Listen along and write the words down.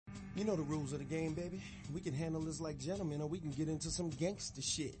You know the rules of the game, baby. We can handle this like gentlemen, or we can get into some gangster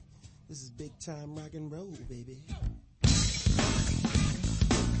shit. This is big time rock and roll, baby.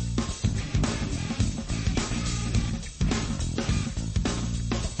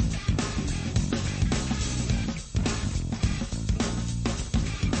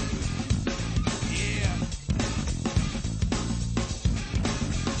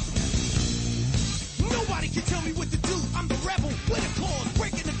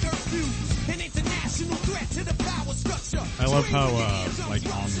 I love how, like,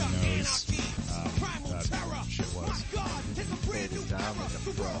 on the nose, that shit was.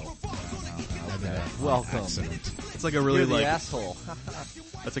 Welcome. It's like a really, You're the like, asshole.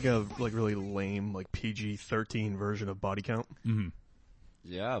 that's like a, like, really lame, like, PG-13 version of Body Count. Mm-hmm.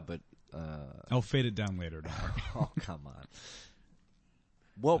 Yeah, but, I'll fade it down later, don't worry. oh, come on.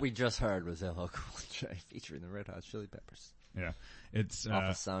 What we just heard was LL Cool J featuring the Red Hot Chili Peppers. Yeah. It's,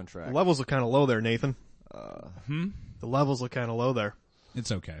 off the soundtrack. The levels look kind of low there, Nathan. The levels look kind of low there.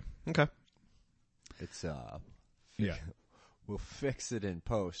 it's okay. Okay. It's, Yeah. we'll fix it in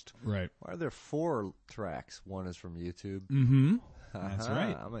post. Right. Why are there 4 tracks? One is from YouTube. Mm-hmm. That's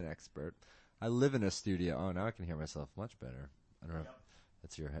right. I'm an expert. I live in a studio. Oh, now I can hear myself much better. I don't know.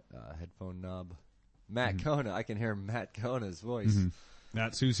 That's your headphone knob. Matt Kona. I can hear Matt Kona's voice. Mm-hmm.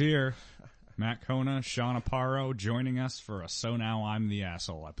 That's who's here. Matt Kona, Sean Aparo, joining us for a So Now I'm the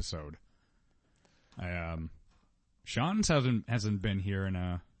Asshole episode. Sean's hasn't been here in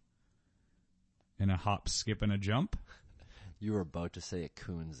a hop, skip, and a jump. You were about to say a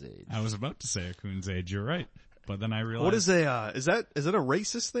coon's age. I was about to say a coon's age. You're right, but then I realized What is is it a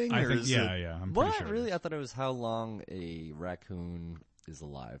racist thing? I or think is yeah, it... yeah. I'm What? pretty sure. it Really? is. I thought it was how long a raccoon is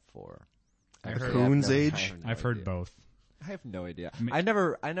alive for. I Actually, heard- Coon's I have age? no I've heard idea. both. I have no idea. Ma- I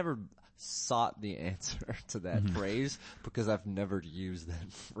never sought the answer to that phrase because I've never used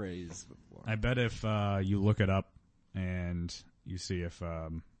that phrase before. I bet if you look it up and you see if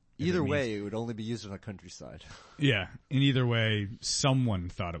Either it means- way, it would only be used on the countryside. yeah. In either way, someone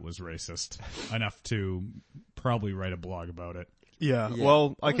thought it was racist enough to probably write a blog about it. Yeah, Yeah.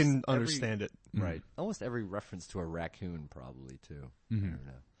 well, I Almost can every- understand it. Right. Almost every reference to a raccoon probably too. I don't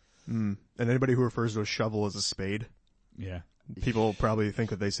know. And anybody who refers to a shovel as a spade, Yeah. people probably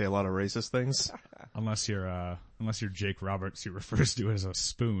think that they say a lot of racist things. Unless you're Jake Roberts, who refers to it as a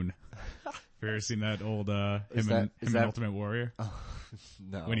spoon. Have you ever seen that old him Is and that- Ultimate Warrior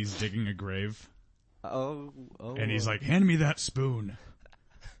No. when he's digging a grave oh, and he's like, "Hand me that spoon."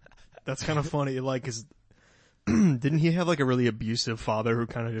 That's kind of funny, like, 'cause didn't he have like a really abusive father who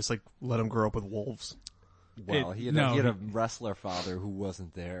kind of just like let him grow up with wolves? well, it- he had no, a wrestler father who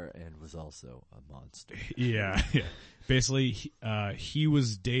wasn't there and was also a monster. Yeah, yeah. Basically, he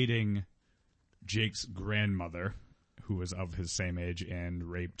was dating Jake's grandmother, who was of his same age, and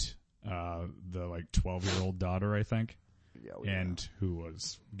raped the like 12-year-old daughter, I think, Yeah, and who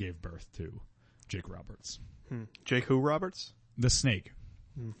gave birth to Jake Roberts, Jake who Roberts? the Snake.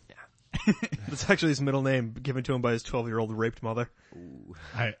 That's actually his middle name, given to him by his 12-year-old raped mother.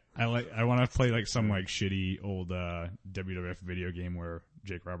 I want to play like some like shitty old WWF video game where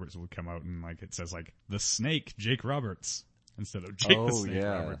Jake Roberts would come out and like it says like the Snake Jake Roberts instead of Jake the Oh, Snake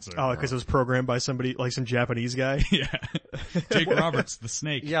yeah. Roberts. Or, Oh, because it was programmed by somebody, like some Japanese guy. yeah, Jake Roberts the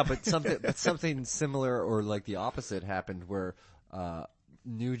Snake. Yeah, but something similar or like the opposite happened where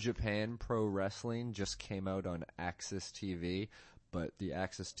New Japan Pro Wrestling just came out on Access TV, but the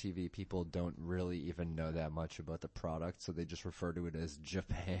Access TV people don't really even know that much about the product, so they just refer to it as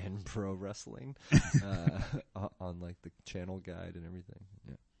Japan Pro Wrestling on like the channel guide and everything.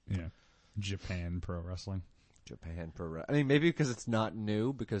 Yeah. Japan Pro Wrestling. Japan Pro Wrestling. I mean, maybe because it's not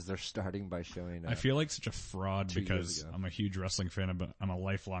new, because they're starting by showing I feel like such a fraud 2 years because ago. I'm a huge wrestling fan, but I'm a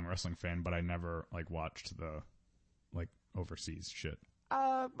lifelong wrestling fan, but I never like watched the like overseas shit.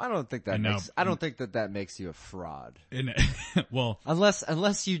 I don't think that And now- makes. I don't think that makes you a fraud. And well,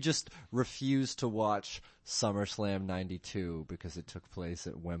 Unless you just refuse to watch SummerSlam '92 because it took place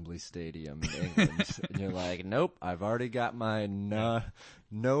at Wembley Stadium in England, and you're like, nope, I've already got my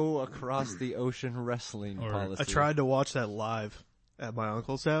no across the ocean wrestling Or- policy. I tried to watch that live at my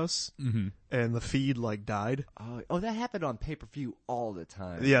uncle's house, and the feed like died. Oh, that happened on pay-per-view all the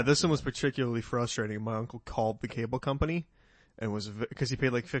time. Yeah, this one was particularly frustrating. My uncle called the cable company and was, because he paid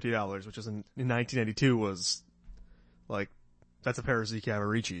like $50, which was in 1992 was like, that's a pair of Zeke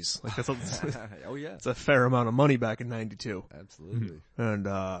Avericis. Like that's Oh yeah, it's a fair amount of money back in 92. absolutely. And,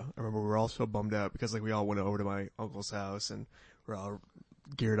 I remember we were all so bummed out because like we all went over to my uncle's house and we're all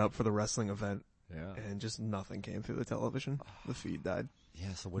geared up for the wrestling event. Yeah. And just nothing came through the television. The feed died.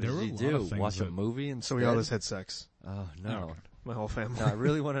 Yeah. So what There did were he a lot of do? things Watch a that- movie instead? So we all just had sex. Oh no. My whole family. No, I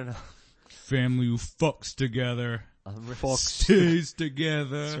really want to know. Family who fucks together, Fucks. stays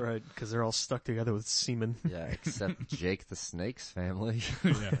together. That's right, because they're all stuck together with semen. Yeah, except Jake the Snake's family.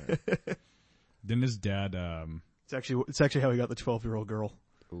 Yeah. Didn't his dad? It's actually how he got the 12-year-old girl.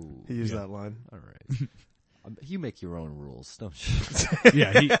 Ooh, He used Yeah. that line. all right. You make your own rules, don't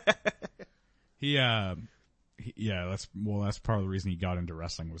you? Yeah, that's part of the reason he got into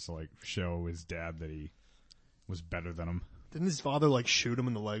wrestling was to like show his dad that he was better than him. Didn't his father like shoot him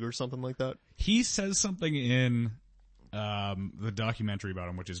in the leg or something like that? He says something in the documentary about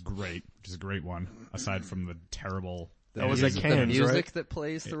him, which is great, which is a great one. Aside from the terrible That was music, at Cannes, the music right? that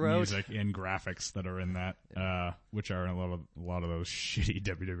plays throughout. music and graphics that are in that, which are in a lot of those shitty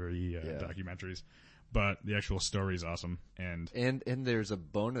WWE documentaries. But the actual story is awesome, and there's a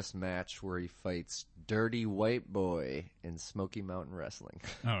bonus match where he fights Dirty White Boy in Smoky Mountain Wrestling.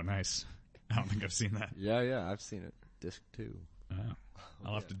 oh, nice. I don't think I've seen that. Yeah, I've seen it. Disc 2. Oh.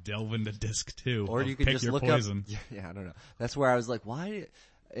 I'll have to delve into disc 2. Or I'll you could pick just your look poison. up. Yeah, I don't know. That's where I was like, why?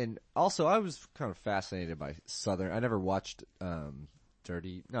 And also, I was kind of fascinated by Southern. I never watched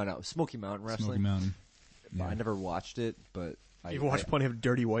Smoky Mountain Wrestling. Smoky Mountain. But I never watched it, but You've watched plenty of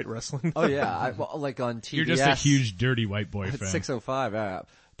dirty white wrestling. Oh yeah, like on TBS. You're just a huge dirty white boy at fan. 605.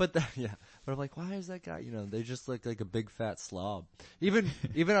 But I'm like, why is that guy? They just look like a big fat slob. Even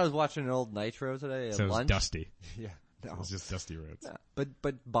I was watching an old Nitro today at So it was lunch. Dusty. Yeah. No. It was just Dusty Rhodes. Yeah.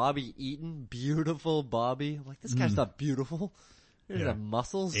 But Bobby Eaton, beautiful Bobby. I'm like, this guy's not beautiful. He doesn't Yeah. have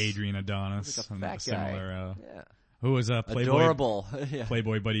muscles. Adrian Adonis. He's like a fat guy. Similar, Yeah. who was Playboy, Adorable. Yeah.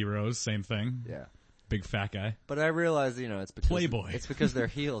 Playboy Buddy Rose, same thing. Yeah. Big fat guy. But I realize, it's because Playboy. It's because they're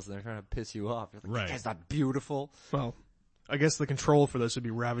heels and they're trying to piss you off. You're like, Right. This guy's not beautiful. Well, I guess the control for this would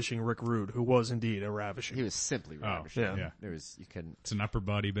be Ravishing Rick Rude, who was indeed a ravishing. He was simply ravishing. yeah. Yeah. You couldn't. It's an upper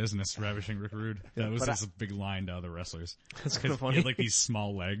body business, Ravishing Rick Rude. That was just a big line to other wrestlers. That's kind of He funny. had like these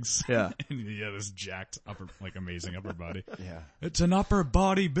small legs. Yeah. And he had this jacked amazing upper body. Yeah. It's an upper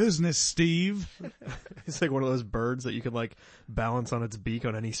body business, Steve. It's like one of those birds that you could like balance on its beak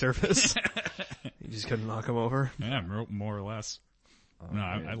on any surface. You just couldn't knock him over. Yeah, more or less. No,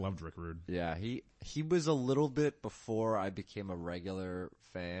 I loved Rick Rude. Yeah, he was a little bit before I became a regular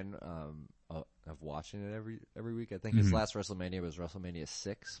fan of watching it every week. I think his last WrestleMania was WrestleMania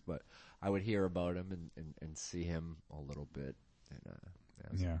 6, but I would hear about him and see him a little bit. And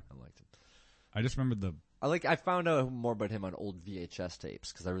I liked him. I just remember I found out more about him on old VHS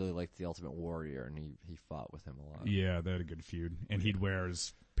tapes because I really liked the Ultimate Warrior, and he fought with him a lot. yeah, they had a good feud. And he'd wear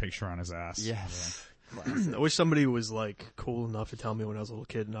his picture on his ass. Yes. I wish somebody was like cool enough to tell me when I was a little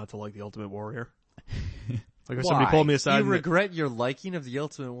kid not to like the Ultimate Warrior. Like if somebody pulled me aside. You and regret your liking of the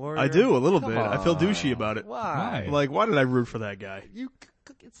Ultimate Warrior? I do a little Come bit. I feel on. douchey about it. Why? Like, why did I root for that guy?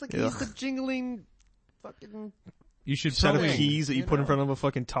 It's like he's the jingling fucking. You should Set of probably keys that you put in front of a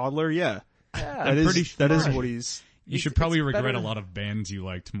fucking toddler. Yeah, Yeah. that is what he's. You should probably it's regret better- a lot of bands you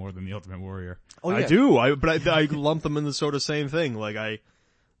liked more than the Ultimate Warrior. Oh, yeah. I do. But I lump them in the sort of same thing.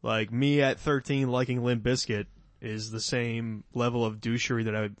 Like me at 13 liking Limp Bizkit is the same level of douchery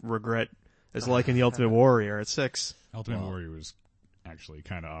that I regret as liking the Ultimate Warrior at 6. Ultimate Warrior was actually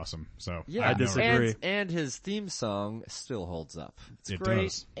kind of awesome. So Yeah, I have no disagree. And his theme song still holds up. It's It great.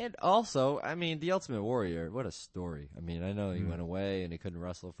 does. And also, the Ultimate Warrior, what a story. I know he went away and he couldn't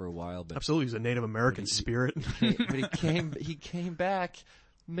wrestle for a while, but Absolutely, he's a Native American spirit. he came back,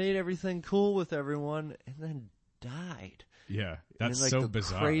 made everything cool with everyone, and then died. Yeah, that's in so the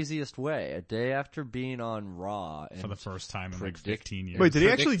bizarre. craziest way. A day after being on Raw and For the first time in like predict- 15 years. Wait, did he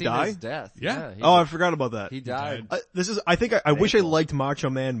actually predicting die? his death. Yeah. he, Oh, I forgot about that. he died. I think I wish I Painful. liked Macho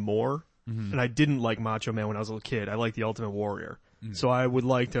Man more, and I didn't like Macho Man when I was a little kid. I liked the Ultimate Warrior. So I would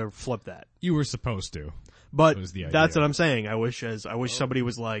like to flip that. You were supposed to. But Was the that's idea. what I'm saying. I wish somebody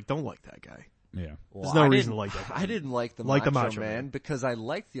was like, don't like that guy. Yeah. Well, no I reason didn't- to like that guy. I didn't like the Like the Macho Macho Man Man. because I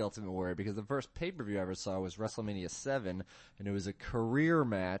liked the Ultimate Warrior because the first pay-per-view I ever saw was WrestleMania 7 and it was a career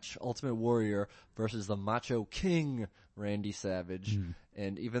match, Ultimate Warrior versus the Macho King, Randy Savage.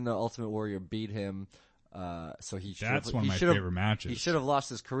 And even though Ultimate Warrior beat him, so he should That's have, one of he my should have- favorite matches. He should have lost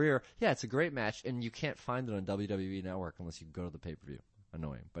his career. Yeah, it's a great match and you can't find it on WWE Network unless you go to the pay-per-view.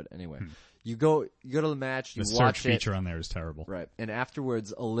 Annoying. But anyway, you go to the match, you The watch search it. feature on there is terrible. Right. And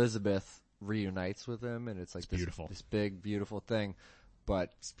afterwards, Elizabeth reunites with him, and it's like this beautiful. this big, beautiful thing.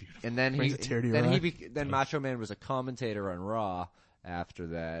 But beautiful. and then Brings a tear to your eye. then Macho Man was a commentator on Raw after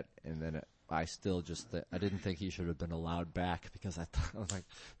that, and then I still just I didn't think he should have been allowed back because I was like,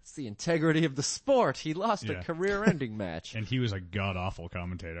 it's the integrity of the sport. He lost a career-ending match. And he was a god-awful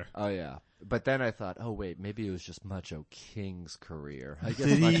commentator. Oh, yeah. But then I thought, oh, wait, maybe it was just Macho King's career. I guess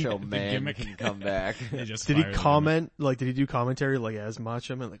Did he- Macho Man can come back. They just Did he fired him. comment, like, did he do commentary, like, as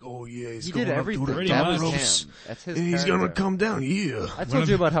Macho Man? Like, oh yeah, he's He going did up everything. to the Pretty That much. was ropes, him. That's his and he's gonna character. come down here. I told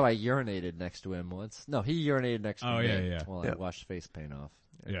you about how I urinated next to him once. No, he urinated next to Oh, me yeah, yeah. while I Yeah. washed face paint off.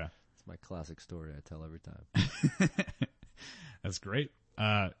 Yeah. It's my classic story I tell every time. That's great.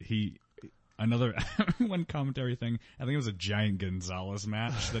 Another one commentary thing. I think it was a Giant Gonzalez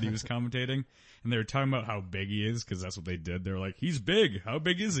match that he was commentating, and they were talking about how big he is because that's what they did. They were like, "He's big. How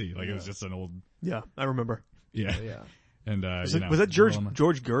big is he?" Like it was just an old, Yeah, I remember. yeah. Oh, yeah. And Was, you it, know, was that George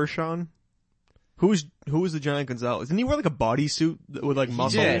little- Gershon? Who was the Giant Gonzalez? Didn't he wear like a bodysuit with like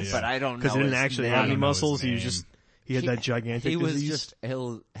muscles? did, yeah. but I don't know. Because he didn't his actually name. have I any don't know his muscles. He was name. just he had that gigantic He was disease. just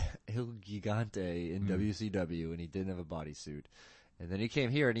El Gigante in WCW, and he didn't have a bodysuit. And then he came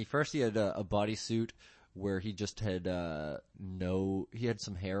here, and he had a bodysuit where he just had he had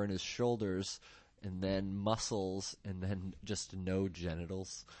some hair in his shoulders, and then muscles, and then just no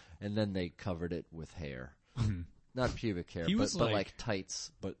genitals, and then they covered it with hair. Not pubic hair, He was but like- like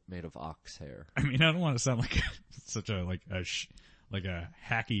tights, but made of ox hair. I mean, I don't want to sound like such a a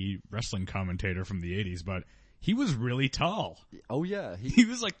hacky wrestling commentator from the '80s, but he was really tall. Oh yeah, He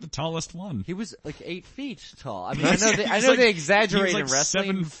was like the tallest one. he was like 8 feet tall. I mean, I know they exaggerate he in was like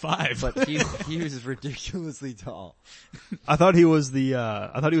wrestling, 7'5". but he was ridiculously tall. I thought he was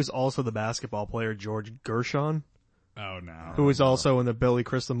also the basketball player George Gershon, Oh no, who was also in the Billy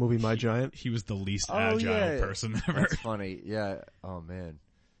Crystal movie My Giant. he was the least Oh, agile yeah. person ever. That's funny. Yeah. Oh man.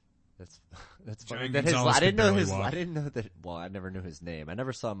 That's funny. Giant That his Gonzalez I didn't could know barely his walk. I didn't know that. Well, I never knew his name. I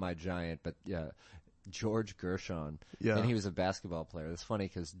never saw My Giant, but yeah, George Gershon. Yeah. And he was a basketball player. It's funny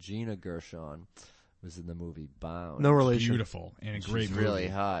because Gina Gershon was in the movie Bound. No relation. Beautiful and a great She's movie. really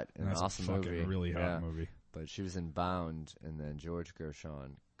hot. An That's awesome a fucking movie. really hot Yeah. movie. But she was in Bound, and then George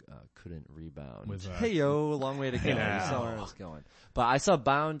Gershon couldn't rebound. With, Hey yo, a long way to go. Yeah. You saw where I was going. But I saw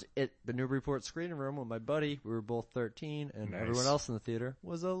Bound at the Newburyport Screening Room with my buddy. We were both 13, and Nice. everyone else in the theater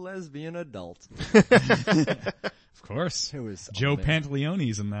was a lesbian adult. Of course. It was Joe amazing.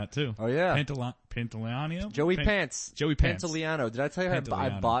 Pantaleone's in that too. Oh yeah, Pantaleano? Joey Pants. Joey Pants. Pantoliano. Did I tell you I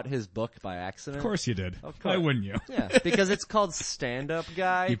Pantoliano. bought his book by accident? Of course you did. Of Why course. wouldn't you? Yeah, because it's called Stand Up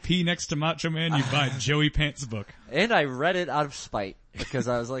Guy. You pee next to Macho Man, you buy Joey Pants' book. And I read it out of spite because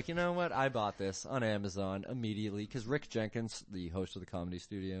I was like, you know what? I bought this on Amazon immediately because Rick Jenkins, the host of the Comedy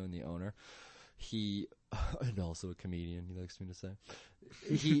Studio and the owner, and also a comedian, he likes me to say,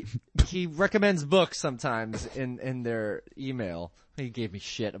 he recommends books sometimes in their email. He gave me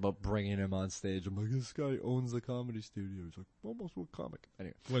shit about bringing him on stage. I'm like, this guy owns the Comedy Studio. He's like, almost a comic.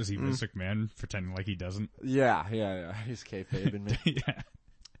 Anyway. What is he, Vince McMahon, pretending like he doesn't? Yeah. He's kayfabing me. Yeah.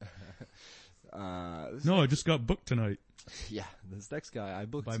 This No, I just got booked tonight. Yeah, this next guy I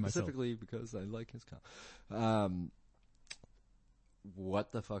booked By myself. specifically because I like his com.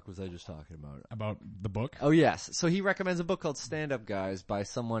 What the fuck was I just talking about? About the book? Oh yes, so he recommends a book called Stand Up Guys by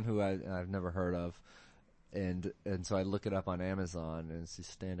someone who I've never heard of, and so I look it up on Amazon and it's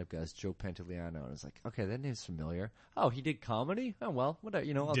Stand Up Guys, Joe Pantoliano, and it's like, okay, that name's familiar. Oh, he did comedy? Oh well, whatever.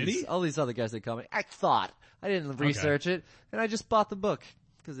 You know, Did he? all these other guys did comedy. I thought I didn't research it, and I just bought the book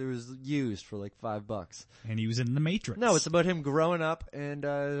because it was used for like $5. And he was in The Matrix. No, it's about him growing up and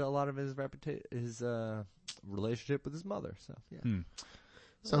a lot of his relationship with his mother. So yeah,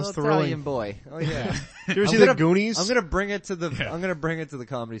 Sounds Little thrilling. Italian boy. Oh yeah. Did you ever see the Goonies? I'm gonna bring it to the. Yeah. I'm gonna bring it to the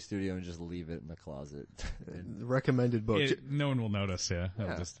Comedy Studio and just leave it in the closet. And Recommended book. No one will notice, yeah. They'll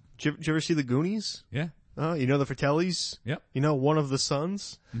Yeah. Just, Did you ever see the Goonies? yeah. You know the Fratellis? Yep. You know one of the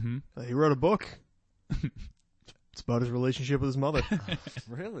sons? Mm-hmm. He wrote a book. It's about his relationship with his mother.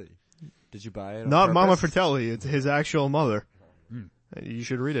 really, did you buy it? on Not Mama purpose? Fratelli. It's his actual mother. Hmm. You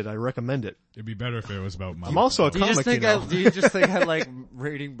should read it. I recommend it. It'd be better if it was about I'm also a Do you just comic, think you know. do you just think I like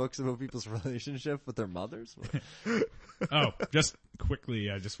reading books about people's relationship with their mothers? Oh, just quickly,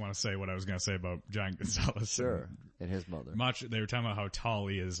 I just want to say what I was going to say about Giant Gonzalez. Sure, and his mother. They were talking about how tall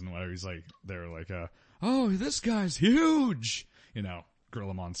he is and whatever. He's like, they were like, oh, this guy's huge. You know,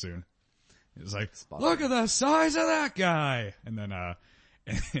 Gorilla Monsoon. It was like, Spot look on. at the size of that guy. And then,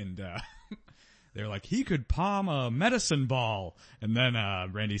 they were like, he could palm a medicine ball. And then,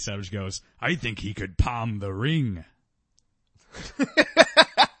 Randy Savage goes, I think he could palm the ring.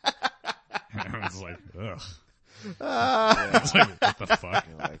 And I was like, ugh. I was like, what the fuck?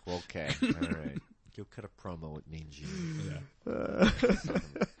 You're like, well, okay, all right. You'll cut a promo with Mean Gene. Yeah.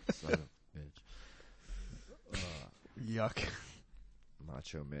 Son of a bitch. Yuck.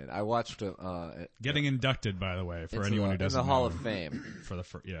 Macho Man. I watched Getting inducted, by the way, for into anyone the- who doesn't in the Hall know. of Fame. For the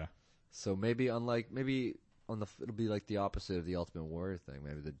yeah. So maybe it'll be like the opposite of the Ultimate Warrior thing.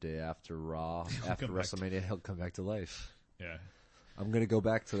 Maybe the day after Raw, after come back to- WrestleMania, he'll come back to life. Yeah. I'm gonna go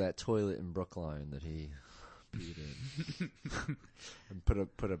back to that toilet in Brookline that he peed in, and put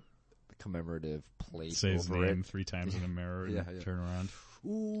a commemorative plate Say his over name it. 3 times in the mirror and Yeah. turn around.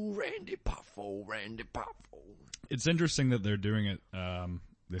 Ooh, Randy Poffo, Randy Poffo. It's interesting that they're doing it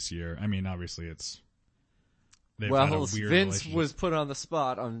this year. I mean, obviously they've had a Well, weird Vince relationship. was put on the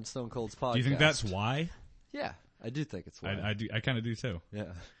spot on Stone Cold's podcast. Do you think that's why? Yeah, I do think it's why. I kind of do too.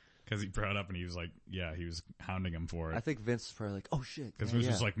 Yeah, Because he brought it up and he was like, yeah, he was hounding him for I it. think Vince was probably like, "Oh shit," Because yeah,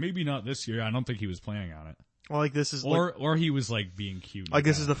 Vince was like, maybe not this year. I don't think he was planning on it. Well, like this is Or he was like being cute. like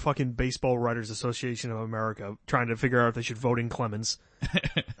this is the fucking Baseball Writers Association of America trying to figure out if they should vote in Clemens.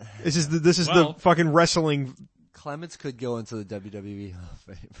 This is Well- the fucking wrestling. Clemens could go into the WWE Hall of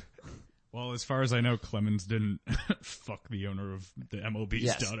Fame. Well, as far as I know, Clemens didn't fuck the owner of the MLB's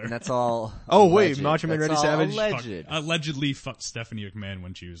Yes, daughter. and that's all. Oh, wait, alleged. Macho Man That's Randy all Savage? Alleged. Allegedly fucked Stephanie McMahon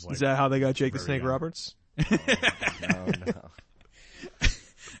when she was like, Is that how they got Jake the Very Snake young. Roberts?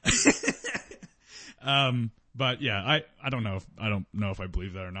 No. but yeah, I don't know if I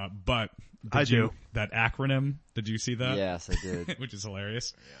believe that or not, but I do. That acronym, did you see that? Yes, I did. Which is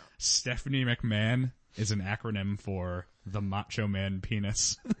hilarious. Stephanie McMahon is an acronym for the Macho Man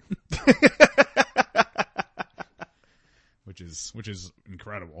penis. which is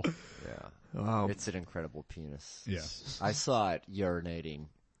incredible. Yeah, Wow. it's an incredible penis. Yeah. I saw it urinating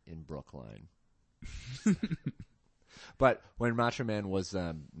in Brookline. But when Macho Man was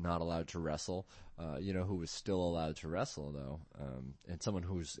not allowed to wrestle, you know who was still allowed to wrestle though, and someone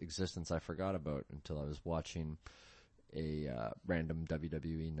whose existence I forgot about until I was watching a random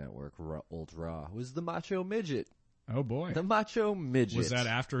WWE network old Raw, was the Macho Midget. Oh boy. The Macho Midget. Was that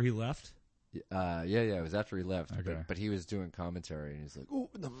after he left? Yeah, it was after he left. Okay. But he was doing commentary, and he's like, "Oh,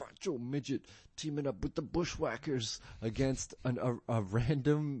 the Macho Midget teaming up with the Bushwhackers against a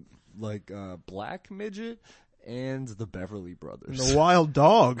random black midget and the Beverly Brothers." The Wild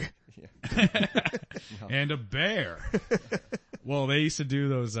Dog. And a bear. Well, they used to do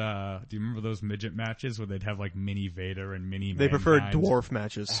those, do you remember those midget matches where they'd have like mini Vader and mini They preferred Mankind? dwarf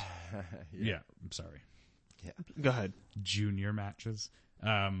matches. Yeah, I'm sorry. Go ahead. Junior matches.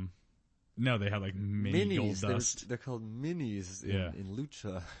 No, they had like mini Gold Minis. Dust. They're called minis Yeah. in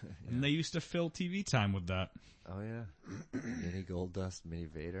Lucha. And they used to fill TV time with that. Oh yeah, mini Gold Dust, mini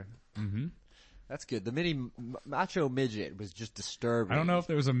Vader. Mm-hmm. That's good. The mini Macho Midget was just disturbing. I don't know if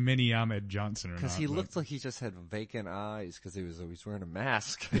there was a mini Ahmed Johnson or not. Because he but- looked like he just had vacant eyes because he was always wearing a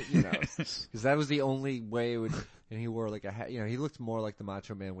mask, you know. Because that was the only way it would. And he wore like a hat. You know, he looked more like the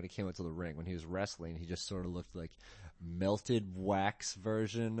Macho Man when he came out to the ring. When he was wrestling, he just sort of looked like melted wax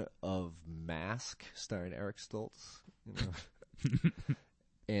version of Mask, starring Eric Stoltz. You know,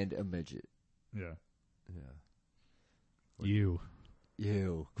 and a midget. Yeah. Yeah. You.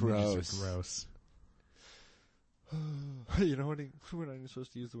 Ew. Midgets Gross. are gross. You know what? We're not even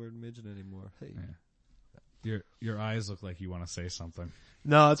supposed to use the word midget anymore. Hey. Yeah. Your eyes look like you want to say something.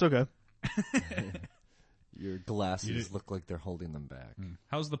 No, it's okay. Your glasses You- look like they're holding them back.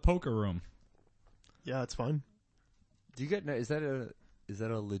 How's the poker room? Yeah, it's fine. Do you get? Is that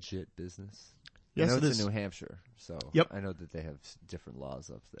a legit business? Yes, I know it it's is. in New Hampshire, so Yep. I know that they have different laws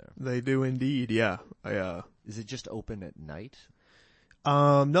up there. They do indeed. Yeah. Is it just open at night?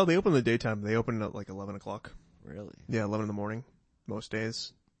 No, they open in the daytime. They open at like 11 o'clock. Really? Yeah, 11 in the morning, most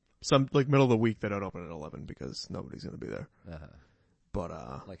days. Some, like, middle of the week, they don't open at 11 because nobody's gonna be there. Uh-huh. But,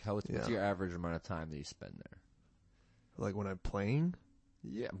 Like, what's Yeah. your average amount of time that you spend there? like when I'm playing,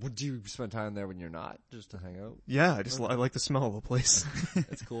 Yeah. Well, do you spend time there when you're not, just to hang out? yeah, I like the smell of the place.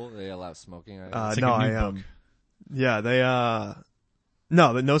 That's cool. They allow smoking. I guess. It's No, like a new I, book. yeah,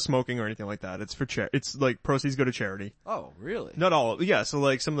 they, no smoking or anything like that. It's for it's like proceeds go to charity. Oh, really? Not all, yeah, so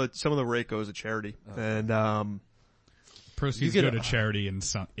like some of the rate goes to charity. And, Proceeds You go get to charity and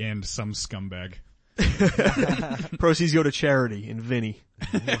some scumbag. proceeds go to charity and Vinny.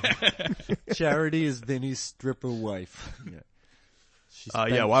 Charity is Vinny's stripper wife. Yeah.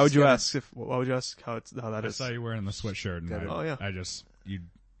 Yeah, why would you ask how that I is? saw you wearing the sweatshirt, and Oh, yeah.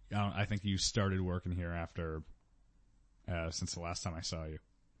 I think you started working here after, since the last time I saw you.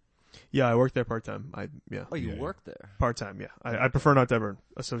 Yeah, I work there part-time. Oh, you Yeah. work there? Part-time, yeah. I prefer not to ever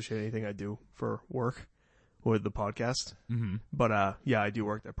associate anything I do for work with the podcast. Mm-hmm. But, yeah, I do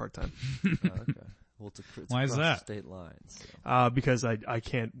work there part-time. Oh, okay. Well, it's Why is across that? the state lines. So. Because I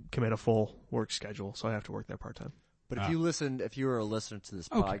can't commit a full work schedule, so I have to work there part-time. But if you were a listener to this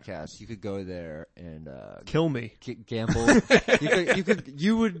podcast, you could go there and Kill me. gamble.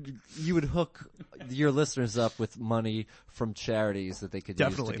 you would hook your listeners up with money from charities that they could use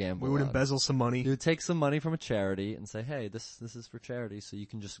Definitely. to gamble. We would on. embezzle some money. You would take some money from a charity and say, "Hey, this is for charity, so you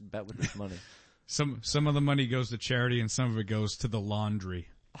can just bet with this money." Some of the money goes to charity and some of it goes to the laundry.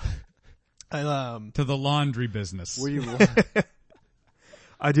 And, To the laundry business. Were you?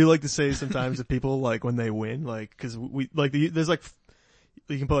 I do like to say sometimes that people, like, when they win, like, cause there's like,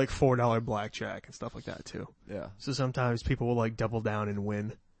 you can put like $4 blackjack and stuff like that too. Yeah. So sometimes people will like double down and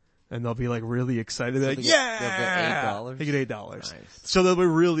win. And they'll be like really excited. They're like, they'll yeah! get $8? They get $8. Nice. So they'll be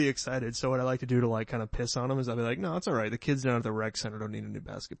really excited. So what I like to do to like kind of piss on them is I'll be like, no, it's alright. The kids down at the rec center don't need a new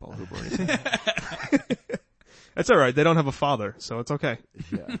basketball hoop or anything. It's alright. They don't have a father, so it's okay.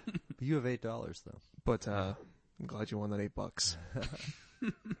 Yeah. You have $8 though. But, I'm glad you won that $8.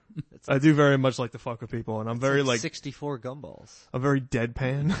 I do very much like to fuck with people, and I'm very like 64 gumballs. I'm very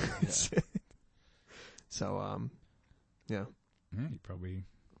deadpan. So, yeah. Yeah, you probably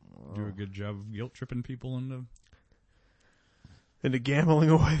do a good job of guilt tripping people into Into gambling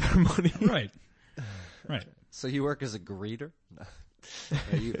away their money. right. So you work as a greeter?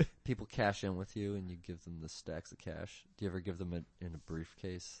 People cash in with you and you give them the stacks of cash. Do you ever give them in a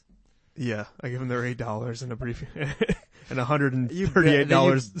briefcase? Yeah, I give them their $8 in a brief and $138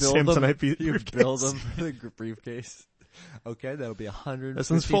 Samsonite You briefcase. bill them for the briefcase. Okay, that'll be $153. This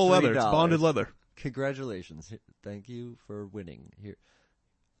one's full leather. It's bonded leather. Congratulations. Thank you for winning. Here,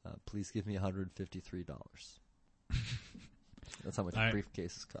 please give me $153. That's how much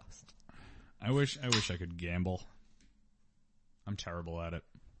briefcases cost. I wish I could gamble. I'm terrible at it.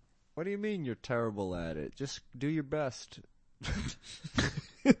 What do you mean you're terrible at it? Just do your best.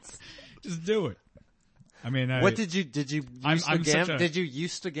 Just do it. I mean, What did you did you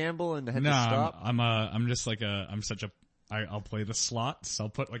used to gamble and had to stop? I'll play the slots. I'll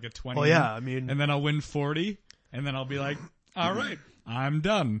put like a 20. Well, yeah, I mean, and then I'll win 40, and then I'll be like, all right, I'm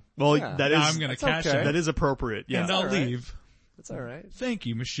done. well, Yeah. that Now is I'm gonna that's cash okay. it, that is appropriate. Yeah, and I'll all right. leave. That's all right. Thank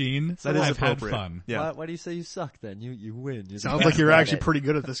you, machine. that is I've appropriate. had fun. Yeah, Why do you say you suck then? You win. You're the sounds best like you're at actually it. pretty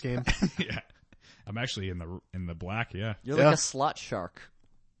good at this game. Yeah, I'm actually in the black. Yeah, You're Yeah. like a slot shark.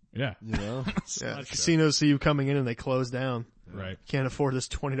 yeah, You know? Yeah, casinos see you coming in and they close down. right. Can't afford this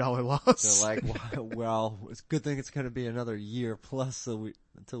 $20 loss. They're like, well, it's a good thing it's going to be another year plus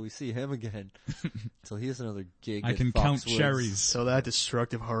until we see him again. Until he has another gig. I at can count Foxwoods. cherries. So that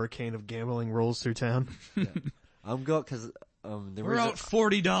destructive hurricane of gambling rolls through town. I'm going because We're out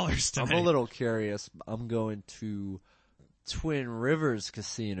 $40 today. I'm a little curious. I'm going to Twin Rivers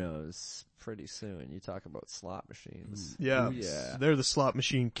casinos pretty soon. You talk about slot machines. Yeah, Ooh, yeah. they're the slot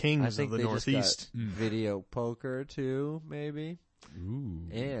machine I kings think of the they Northeast. just got video poker too, maybe. Ooh.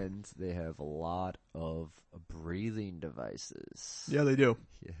 And they have a lot of breathing devices. Yeah, they do.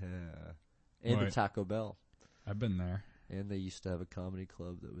 Yeah. And a Right. Taco Bell. I've been there. And they used to have a comedy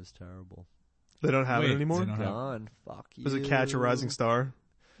club that was terrible. They don't have Wait, it anymore. they don't have- Gone. Fuck you. Was it Catch a Rising Star?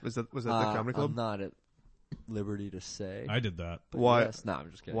 Was that the comedy club? I'm not at liberty to say. I did that. but Why- Yes. No, I'm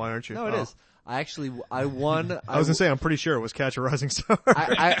just kidding. why aren't you? No, it Oh. is. I won. I was gonna say I'm pretty sure it was Catch a Rising Star.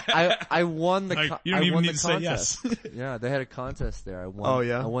 I won the. Like, you don't I even won need the to say contest. yes. Yeah, they had a contest there. I won. Oh,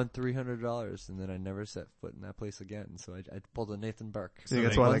 yeah? I won $300, and then I never set foot in that place again. So I pulled a Nathan Burke. You think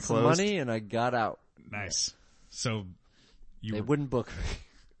that's they why won they some closed? money, and I got out. Nice. So you They were, wouldn't book me.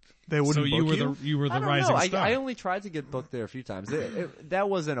 They wouldn't you book were you. the I don't rising know. star. I only tried to get booked there a few times. That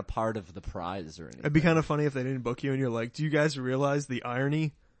wasn't a part of the prize or anything. It'd be kind of funny if they didn't book you and you're like, do you guys realize the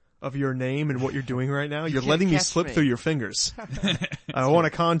irony of your name and what you're doing right now? You're can't letting me catch slip me. through your fingers. I won a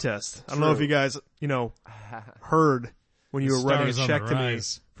contest. I don't know if True. you guys, heard when you The were writing a star's on check the to me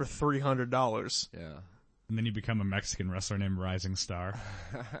rise. for $300. Yeah. And then you become a Mexican wrestler named Rising Star.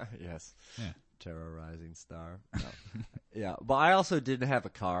 Yes. Yeah. Terrorizing star. No. Yeah, but I also didn't have a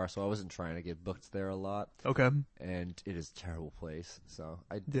car, so I wasn't trying to get booked there a lot. Okay. And it is a terrible place, so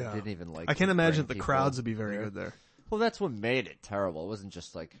I Yeah. didn't even like. I can't to imagine bring the people crowds would be very there. good there. Well, that's what made it terrible. It wasn't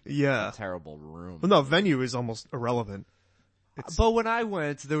just like Yeah. a terrible room. Well, no, venue is almost irrelevant. But when I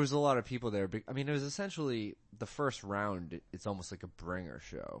went, there was a lot of people there. I mean, it was essentially the first round. It's almost like a bringer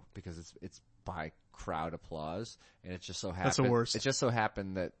show because it's by crowd applause, and it just so happened. That's the worst. It just so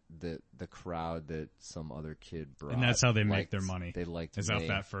happened that the crowd that some other kid brought, And that's how they make liked- their money. They liked Is me. off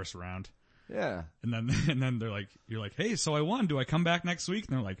that first round. Yeah, And then they're like, you're like, hey, so I won. Do I come back next week?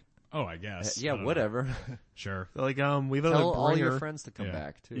 And they're like, oh, I guess. I yeah, don't know. whatever. Sure. They're like, we've had Tell a all bringer. your friends to come Yeah.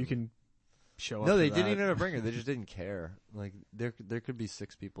 back too. You can show up. No, for they that. didn't even have a bringer. They just didn't care. Like there could be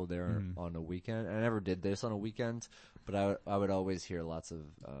 6 people there Mm-hmm. on a weekend. I never did this on a weekend, but I would always hear lots of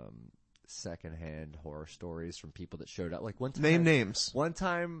secondhand horror stories from people that showed up. Like one time, Name names. One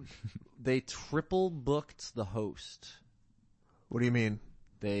time, they triple booked the host. What do you mean?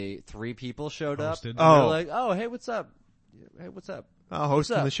 3 people showed up. Hosted? And Oh. they're like, "Oh, hey, what's up? Hey, what's up? Oh,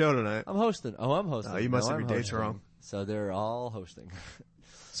 hosting up? the show tonight. I'm hosting. Oh, I'm hosting. Oh, you must No, have your I'm dates hosting." wrong. So they're all hosting.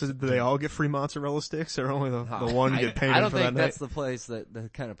 So do they all get free mozzarella sticks, or only the one get paid I don't for think that that's night? the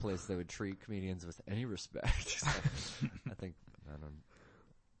kind of place that would treat comedians with any respect. I think I don't.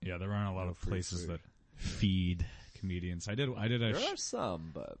 Yeah, there aren't a lot of free places food. that feed comedians. I did a There are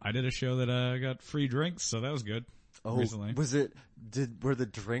some, but I did a show that got free drinks, so that was good. Recently. Were the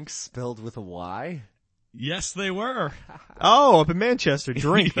drinks spelled with a Y? Yes, they were. Oh, up in Manchester,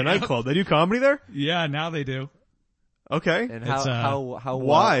 Drink, the Yeah. nightclub. They do comedy there? Yeah, now they do. Okay. And It's, how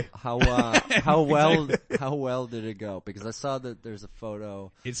why? how well did it go? Because I saw that there's a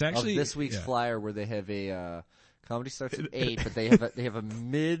photo It's actually of this week's yeah. flyer where they have a comedy starts at 8, but they have a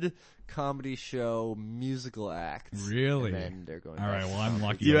mid comedy show musical act. Really? And then they're going. All right, well, I'm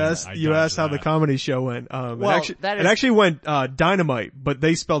lucky. You I asked dodged how the that. comedy show went. Well, it that is- actually went Dynamite, but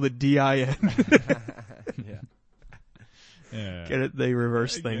they spelled it D-I-N. Yeah. Yeah. Get it? They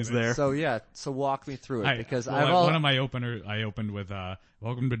reverse I get things it. there. So walk me through it because one of my I opened with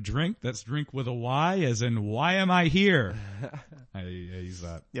welcome to Drink. That's Drink with a Y, as in why am I here? I use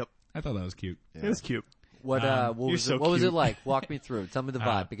that. Yep. I thought that was cute. It was cute. What you're was so it? What was it cute. like? Walk me through. Tell me the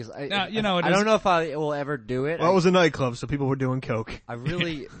vibe because I it I is- don't know if I will ever do it. Well, it was a nightclub, so people were doing coke. I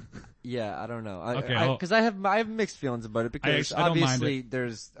really, yeah, I don't know. Okay, Because I have mixed feelings about it because I don't mind obviously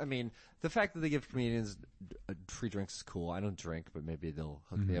there's, I mean, the fact that they give comedians free drinks is cool. I don't drink, but maybe they'll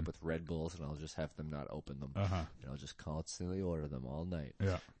hook me up with Red Bulls and I'll just have them not open them. Uh-huh. And I'll just constantly order them all night.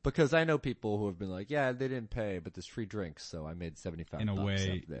 Yeah. Because I know people who have been like, yeah, they didn't pay, but there's free drinks, so I made $75 In a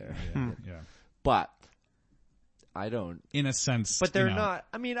way, up there. yeah. But I don't. In a sense, But they're you know, not.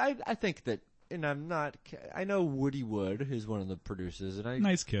 I mean, I think that, and I'm not. I know Woody Wood, who's one of the producers, and I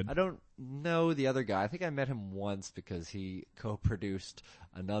nice kid. I don't know the other guy. I think I met him once because he co-produced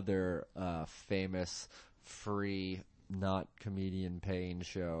another famous free not comedian paying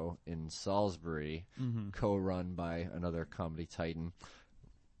show in Salisbury, co-run by another comedy titan,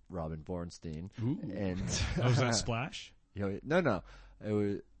 Robin Bornstein. Ooh. And Oh, was that Splash? no. It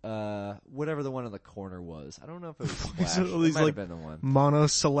was whatever the one in the corner was. I don't know if it was Splash. So all It these, might like, have been the one.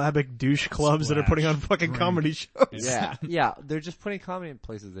 Monosyllabic douche clubs that are putting on Splash, fucking drink. comedy shows. Yeah, they're just putting comedy in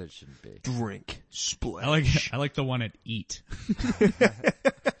places that it shouldn't be. Drink. Splash. I like the one at Eat.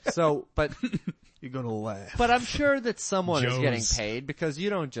 So, but You're gonna laugh. But I'm sure that someone is getting Joe's. paid because you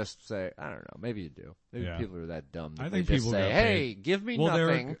don't just say, I don't know, maybe you do. Maybe Yeah. people are that dumb that I they think just people say, got hey, paid. give me Well, they're-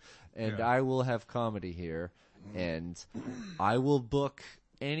 nothing and yeah. I will have comedy here and I will book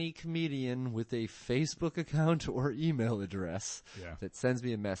any comedian with a Facebook account or email address Yeah. that sends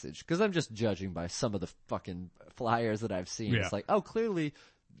me a message. Cause I'm just judging by some of the fucking flyers that I've seen. Yeah. It's like, oh, clearly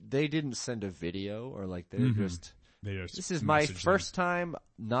they didn't send a video or like they're just, They just this is my message first time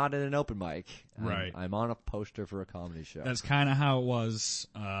not at an open mic. Right. I'm on a poster for a comedy show. them. That's kind of how it was.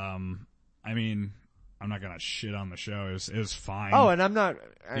 I mean, I'm not gonna shit on the show. It was fine. Oh, and I'm not,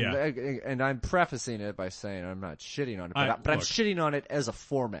 and, Yeah. and I'm prefacing it by saying I'm not shitting on it, I- but I'm look. shitting on it as a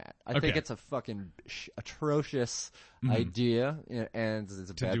format. I think Okay. it's a fucking atrocious idea, and it's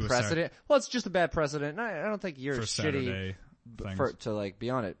a bad do a precedent. Well, it's just a bad precedent. And I don't think you're for shitty Saturday things. to like be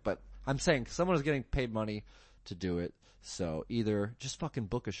on it, but I'm saying someone is getting paid money to do it. So either just fucking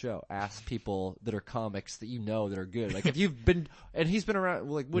book a show, ask people that are comics that you know that are good. Like if you've been, and he's been around,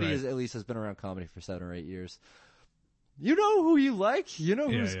 like Woody Right. is, at least has been around comedy for 7 or 8 years. You know who you like, you know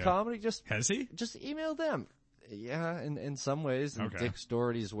Yeah, who's yeah. comedy, just Has he? email them. Yeah, in some ways, in Okay. Dick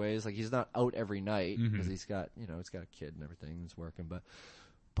Doherty's ways, like he's not out every night Mm-hmm. because he's got a kid and everything, he's working, but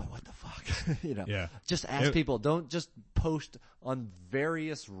what the fuck, Yeah. Just ask people. Don't just post on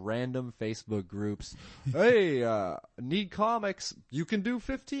various random Facebook groups. Hey, need comics? You can do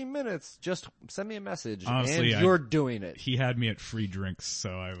 15 minutes. Just send me a message, Honestly, and you're doing it. He had me at free drinks,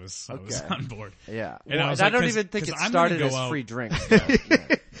 so I was Okay. on board. Yeah, And well, I I, was like, don't 'cause- even think 'cause it I'm started gonna as go out- free drinks. though.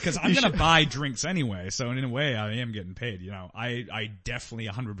 Yeah. Because I'm gonna buy drinks anyway, so in a way I am getting paid. I definitely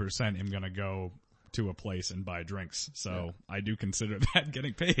 100% am gonna go to a place and buy drinks. So I do consider that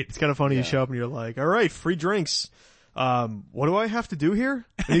getting paid. It's kind of funny. You show up and you're like, all right, free drinks. What do I have to do here?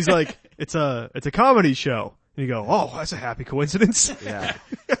 And he's like, it's a comedy show. And you go, oh, that's a happy coincidence. Yeah.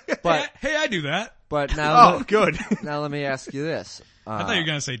 But Hey, I do that. but now Oh, good. now let me ask you this. I thought you were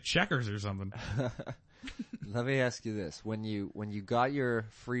gonna say checkers or something. Let me ask you this: when you got your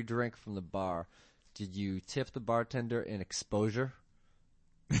free drink from the bar, did you tip the bartender in exposure?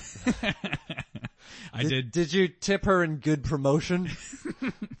 I did. Did you tip her in good promotion?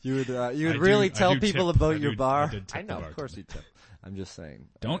 You would I really do tell people tip. about I your do- bar. I did tip know, the of course bartender. you tip. I'm just saying.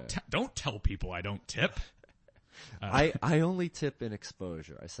 Don't tell people I don't tip. I only tip in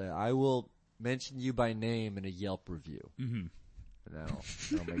exposure. I say I will mention you by name in a Yelp review, and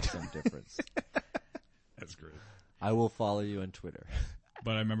that'll make some difference. That's great. I will follow you on Twitter.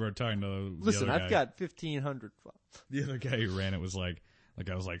 But I remember talking to Listen, the other I've guy. got 1,500. The other guy who ran it was like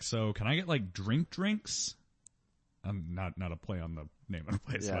I was like, so can I get like drinks? Not a play on the name of the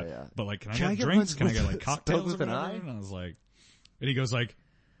place, Yeah. but like, can I Can I get get drinks? ones Can I with- get like cocktails spelled with or an whatever? I? And I was like, and he goes like,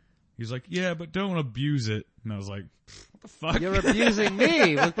 he's like, yeah, but don't abuse it. And I was like, what the fuck? You're abusing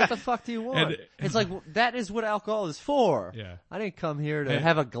me. Like, what the fuck do you want? And- It's like, that is what alcohol is for. Yeah. I didn't come here to And-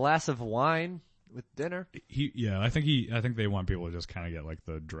 have a glass of wine with dinner. I think they want people to just kind of get like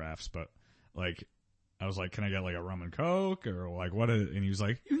the drafts, but like, I was like, can I get like a rum and coke or like what? And he was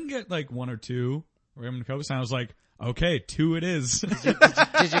like, you can get like 1 or 2 rum and cokes. And I was like, okay, 2 it is.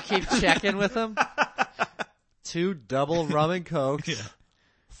 Did you keep checking with him? 2 double rum and cokes Yeah.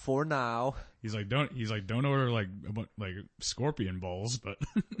 for now. He's like, don't order like scorpion bowls, but.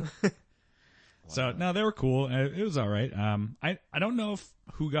 So no, they were cool. It was all right. I don't know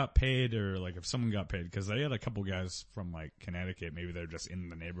who got paid or like if someone got paid because they had a couple guys from like Connecticut. Maybe they're just in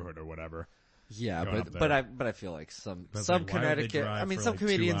the neighborhood or whatever. Yeah, Going up but there. I feel like some But it's like, why would they Connecticut. drive I mean, for, some like, 2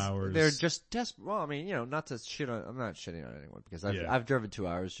 comedians hours? they're just desperate. Well, I mean, not to shit on. I'm not shitting on anyone because I've driven 2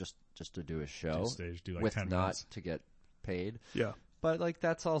 hours just to do a show Stage, do like with 10 not minutes. to get paid. Yeah. But like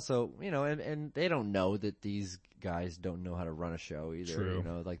that's also and they don't know that these guys don't know how to run a show either.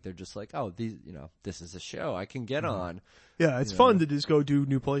 True. Like they're just like, oh, this is a show I can get on. Yeah, it's You fun know? to just go do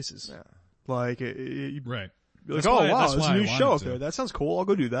new places. Yeah. Like, Right. you're like, That's oh why- wow, that's there's a why I new show wanted up to. there. That sounds cool. I'll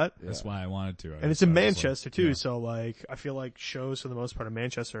go do that. That's why I wanted to. And it's in I was like, Manchester too, yeah. so like I feel like shows for the most part in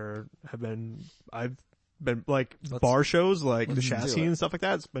Manchester I've been like bar shows like the let's do Chassis it. and stuff like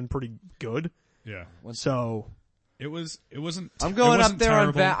that. It's been pretty good. Yeah. So It wasn't. I'm going it up wasn't there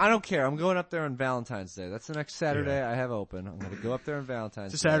terrible. I don't care. I'm going up there on Valentine's Day. That's the next Saturday I have open. I'm going to go up there on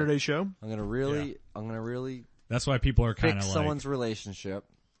Valentine's it's Day. a Saturday show. I'm going to really That's why people are kind fix of someone's like. relationship.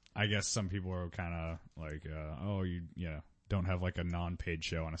 I guess some people are kind of like, oh, you don't have like a non-paid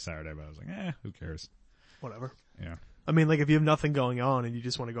show on a Saturday, but I was like, who cares? Whatever. Yeah. I mean, like if you have nothing going on and you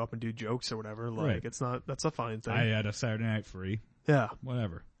just want to go up and do jokes or whatever, like Right. that's a fine thing. I had a Saturday night free. Yeah,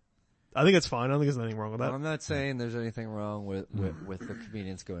 Whatever. I think it's fine. I don't think there's anything wrong with that. I'm not saying there's anything wrong with the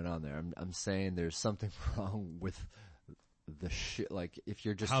comedians going on there. I'm saying there's something wrong with the shit. Like if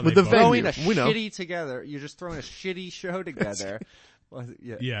you're just How With they the book- throwing venue, a we know. shitty together, you're just throwing a shitty show together. Well,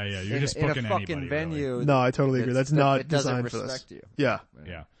 Yeah. You're in, just in a booking fucking anybody, venue. Really. No, I totally agree. That's not it doesn't designed for this. respect you. Yeah.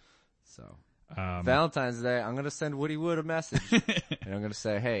 Yeah. So Um, Valentine's Day, I'm gonna send Woody Wood a message, and I'm gonna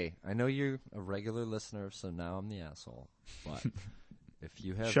say, "Hey, I know you're a regular listener, so now I'm the asshole. But if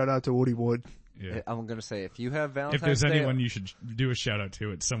you have, Shout out to Woody Wood. yeah. I'm gonna say if you have Valentine's If there's Day, anyone you should do a shout out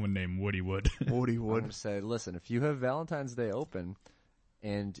to, it's someone named Woody Wood. Woody I'm Wood. gonna say, listen, if you have Valentine's Day open,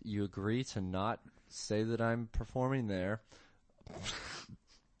 and you agree to not say that I'm performing there."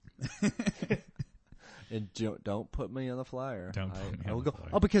 And don't put me on the flyer. Don't put me I on will the go. flyer.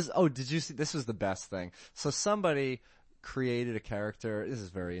 Oh, because did you see? This was the best thing. So somebody created a character. This is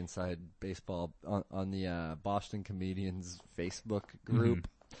very inside baseball on the Boston Comedians Facebook group.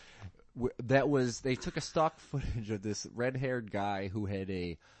 They took a stock footage of this red-haired guy who had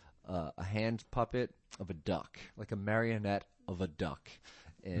a hand puppet of a duck, like a marionette of a duck.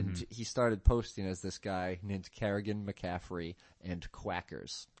 And he started posting as this guy named Kerrigan McCaffrey and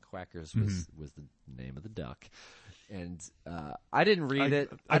Quackers. Quackers was the name of the duck. And I didn't read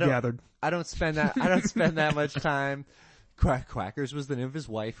it. I gathered. I don't spend that much time. Quackers was the name of his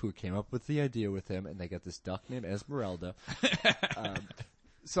wife who came up with the idea with him, and they got this duck named Esmeralda.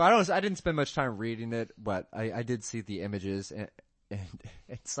 So I didn't spend much time reading it, but I did see the images, and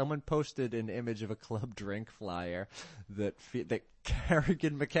someone posted an image of a club drink flyer that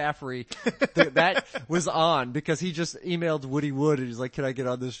Kerrigan McCaffrey that was on because he just emailed Woody Wood and he's like, "Can I get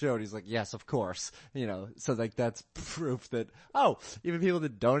on this show?" And he's like, "Yes, of course." So like that's proof that even people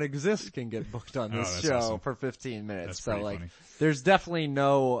that don't exist can get booked on this that's show awesome. for 15 minutes. That's so pretty like, funny. there's definitely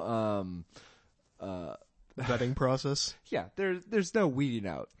no Vetting process. yeah, there's no weeding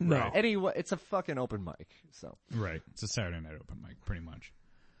out. No. Right. Anyway, it's a fucking open mic. So, Right. It's a Saturday night open mic, pretty much.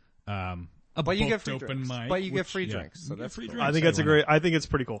 but you get booked free open drinks. mic, But you get which- free yeah, drinks. So you get that's free cool. drinks. I think that's Why I think it's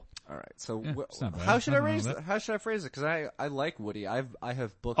pretty cool. All right. So it's not bad. how should I Nothing wrong raise with it? How should I phrase it? Because I like Woody. I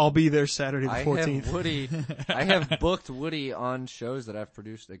have booked. I'll be there Saturday the I 14th. have Woody. I have booked Woody on shows that I've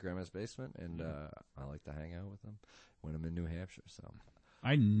produced at Grandma's Basement, and I like to hang out with him when I'm in New Hampshire. So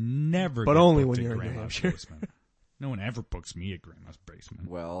I never. But get only booked when at you're in New Grandma's Hampshire. basement. No one ever books me at Grandma's Basement.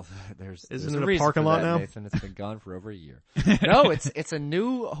 Well, there's Isn't a it a reason parking for lot that, now? Nathan. It's been gone for over a year. No, it's a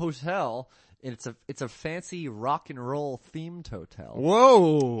new hotel. It's a fancy rock and roll themed hotel.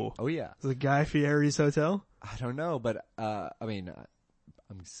 Whoa! Oh yeah. The Guy Fieri's hotel? I don't know, but I mean,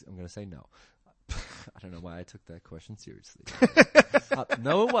 I'm gonna say no. I don't know why I took that question seriously.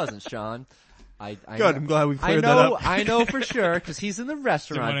 No, it wasn't, Sean. I Good. know, I'm glad we I cleared know, that up. I know for sure because he's in the Didn't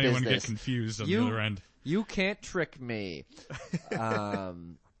restaurant want anyone to business. get confused on You- the other end. You can't trick me. No.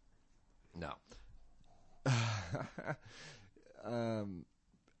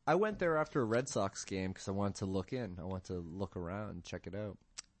 I went there after a Red Sox game because I wanted to look in. I wanted to look around, check it out.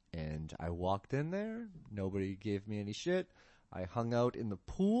 And I walked in there. Nobody gave me any shit. I hung out in the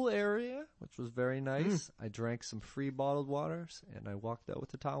pool area, which was very nice. I drank some free bottled waters, and I walked out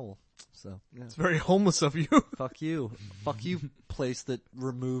with a towel. So, yeah. It's very homeless of you. Fuck you. Fuck you, place that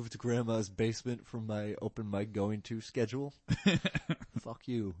removed Grandma's Basement from my open mic going to schedule. Fuck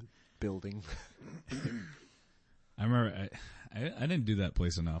you, building. I remember I didn't do that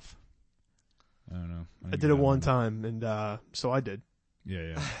place enough. I don't know. I did it one time, and so I did.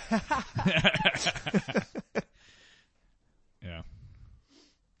 Yeah. Yeah.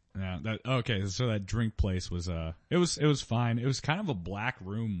 Yeah. Okay. So that drink place was it was fine. It was kind of a black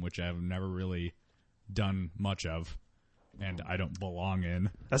room, which I've never really done much of, and I don't belong in.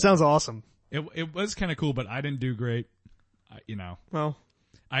 That sounds awesome. It was kind of cool, but I didn't do great. Well,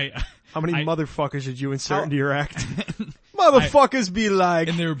 I how many I- motherfuckers did you insert into your act? Motherfuckers be like,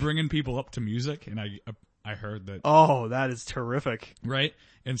 and they were bringing people up to music, and I heard that. oh, that is terrific. Right?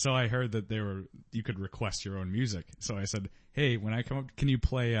 And so I heard that you could request your own music. So I said, hey, when I come up, can you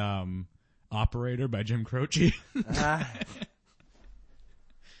play, Operator by Jim Croce?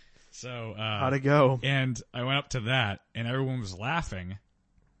 So, How'd it go? and I went up to that and everyone was laughing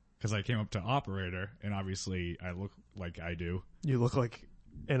because I came up to Operator and obviously I look like I do. You look like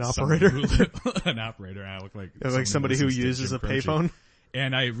an Someone operator. an operator, and I look like Like somebody who listens to uses Jim a Croce. payphone.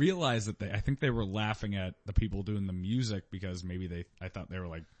 And I realized that I think they were laughing at the people doing the music because maybe I thought they were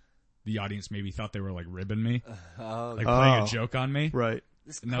like, the audience maybe thought they were like ribbing me, Oh, like playing Oh. a joke on me. Right.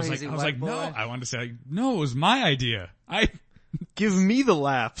 this And I was crazy like, white boy. no, I wanted to say, like, no, it was my idea. Give me the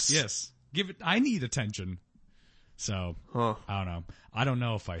laughs. Yes, I need attention. So, Huh. I don't know. I don't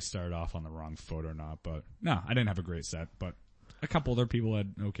know if I started off on the wrong foot or not, but no, I didn't have a great set, but a couple other people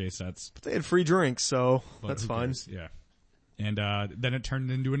had okay sets. They had free drinks, so But that's who fine. cares? Yeah. And, then it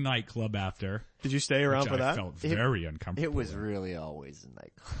turned into a nightclub after, Did you stay around which for I that? felt very uncomfortable. It was with. really always a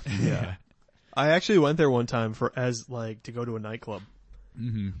nightclub. Yeah. I actually went there one time to go to a nightclub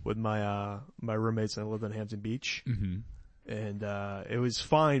Mm-hmm. with my roommates, and I lived on Hampton Beach. Mm-hmm. And it was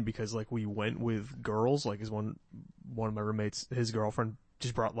fine because like we went with girls, like one of my roommates, his girlfriend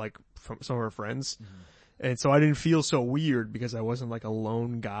just brought like some of her friends. And so I didn't feel so weird because I wasn't like a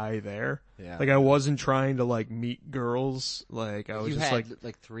lone guy there. Yeah. Like I wasn't trying to like meet girls. Like I was You just had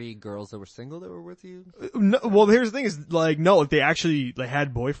like, three girls that were single that were with you? no, well, here's the thing is like, no, like they actually like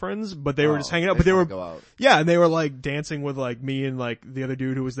had boyfriends, but they were just hanging out, but just they were, wanna go out. yeah, and they were like dancing with like me and like the other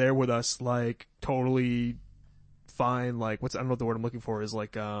dude who was there with us, like totally fine. Like I don't know what the word I'm looking for is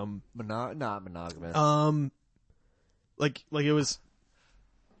like, Not monogamous. like it was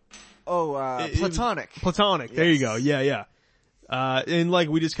platonic. platonic. There you go. Yes. Yeah. And like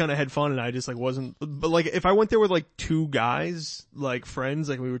we just kind of had fun, and I just like wasn't. But like if I went there with like two guys, like friends,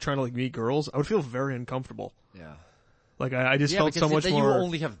 like we were trying to like meet girls, I would feel very uncomfortable. Yeah. Like I just Yeah, felt because so much then more. you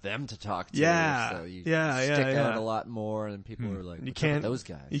only have them to talk to. Yeah. So you Yeah, stick yeah. out a lot more, and people are like, you "What's up with can't those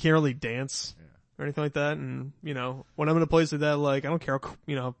guys?" You can't really dance or anything like that. And you know, when I'm in a place like that, like I don't care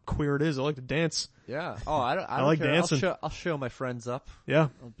how queer it is. I like to dance. Yeah. Oh, I don't like care. dancing. I'll show my friends up. Yeah.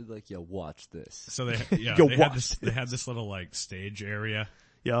 I'll be like, "Yo, watch this." So they Yo, had watch they had this little like stage area,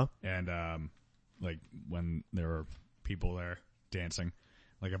 Yeah. and like when there were people there dancing,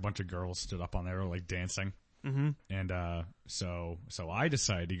 like a bunch of girls stood up on there like dancing. Mm-hmm. And so I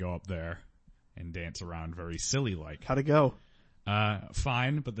decided to go up there and dance around very silly like. How'd it go?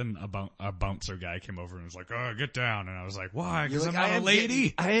 Fine, but then a bouncer guy came over and was like, "Oh, get down." And I was like, "Why? Because You're I'm like, not a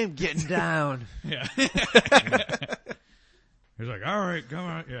lady." I am getting down. Yeah. He was like, "All right, come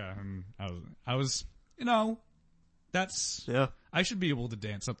on." Yeah, and I was, that's Yeah. I should be able to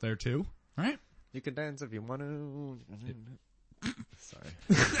dance up there too, right? You can dance if you want to. Sorry.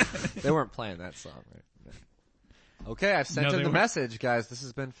 They weren't playing that song, right? No. Okay, I've sent No, in they the were- message, guys. This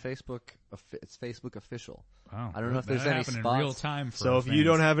has been Facebook. It's Facebook official. Wow. I don't know if That there's any happened in spots. real time. For So our if you fans.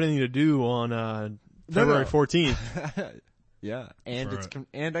 don't have anything to do on February 14th, Yeah, and For-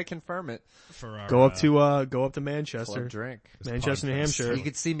 and I confirm it. for our, go up to Club Manchester, drink. Manchester, New podcast. Hampshire. You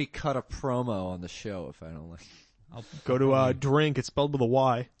could see me cut a promo on the show if I don't like. Go to drink. It's spelled with a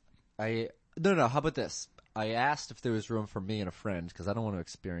Y. No. How about this? I asked if there was room for me and a friend because I don't want to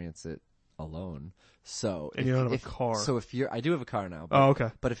experience it alone. So And you don't have a car. So I do have a car now. But, Oh, okay.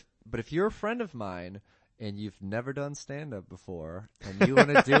 But if you're a friend of mine and you've never done stand up before and you want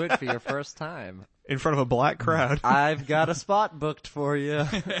to do it for your first time, In front of a black crowd. I've got a spot booked for you.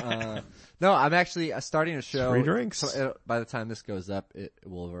 No, I'm actually starting a show. Free drinks. So, by the time this goes up, it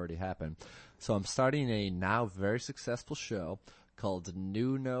will have already happened. So I'm starting a now very successful show called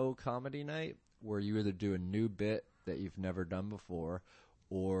New No Comedy Night, where you either do a new bit that you've never done before,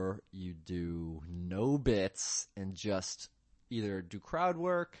 or you do no bits and just either do crowd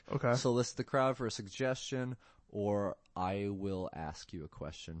work, solicit the crowd for a suggestion, or I will ask you a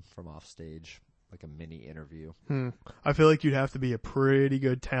question from off stage, like a mini interview. I feel like you'd have to be a pretty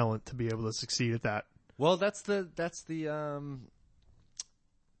good talent to be able to succeed at that. Well, that's the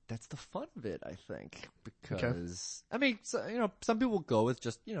fun of it, I think, because I mean, so, some people go with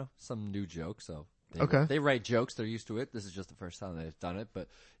just some new jokes. So they write jokes; they're used to it. This is just the first time they've done it, but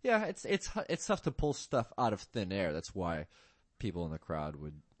yeah, it's tough to pull stuff out of thin air. That's why people in the crowd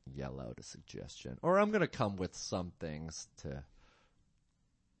would yell out a suggestion, or I'm gonna come with some things to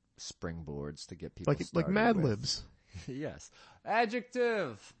springboards to get people like Mad Libs. Yes,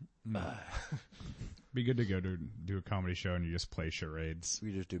 adjective. Be good to go to do a comedy show and you just play charades.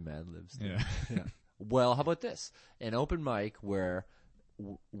 We just do Mad Libs. Yeah. Well, how about this? An open mic where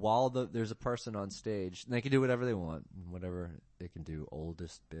while there's a person on stage, and they can do whatever they want, whatever they can do,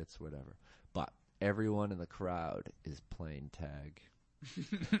 oldest bits, whatever. But everyone in the crowd is playing tag.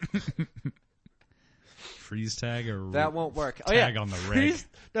 Freeze tag or that won't work. Tag on the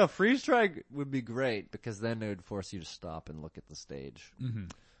rig. Freeze tag would be great because then it would force you to stop and look at the stage. Mm-hmm.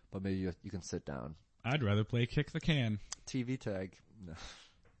 But maybe you can sit down. I'd rather play kick the can. TV tag. No.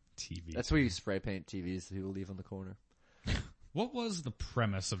 TV. That's where you spray paint TVs that people leave on the corner. What was the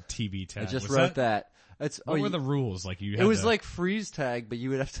premise of TV tag? I just wrote that. What were the rules? Like it was like freeze tag, but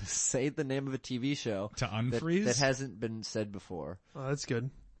you would have to say the name of a TV show to unfreeze that hasn't been said before. Oh, that's good.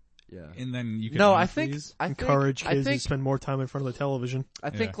 Yeah. And then you can unfreeze. I think encourage kids to spend more time in front of the television. I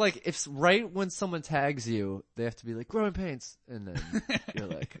think like if right when someone tags you, they have to be like growing pains, and then you're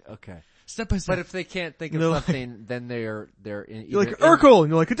like, okay, step by step. But if they can't think of something, then they're in. You're like Urkel, and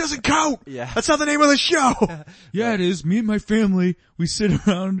you're like, it doesn't count. Yeah, that's not the name of the show. Yeah, it is. Me and my family, we sit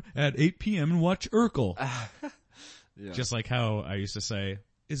around at 8 p.m. and watch Urkel. Yeah. Just like how I used to say,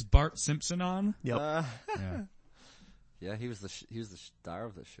 is Bart Simpson on? Yep. Yeah. Yeah, he was the star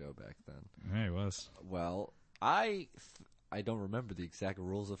of the show back then. Yeah, he was. Well, I don't remember the exact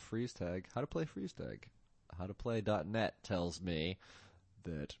rules of freeze tag. How to play freeze tag. Howtoplay.net tells me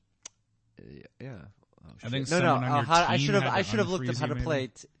that. Yeah. Oh, I think no. I should have looked up how to play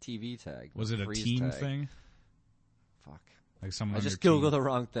TV tag. Was it a team thing? Fuck. Like someone. I just googled the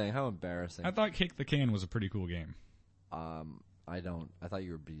wrong thing. How embarrassing. I thought kick the can was a pretty cool game. I thought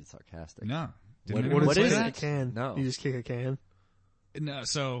you were being sarcastic. No. What is it? A can? No. You just kick a can? No,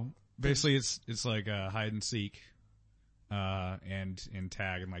 so basically it's like hide and seek, and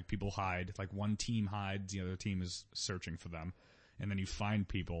tag, and like people hide. Like one team hides, the other team is searching for them. And then you find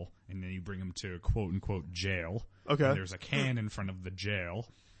people, and then you bring them to quote unquote jail. Okay. And there's a can in front of the jail.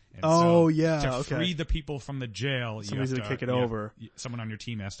 And to free the people from the jail, somebody's gonna kick it over. Someone on your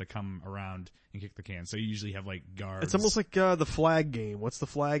team has to come around and kick the can. So you usually have like guards. It's almost like the flag game. What's the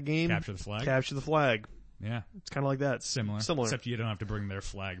flag game? Capture the flag. Capture the flag. Yeah, it's kind of like that. Similar, except you don't have to bring their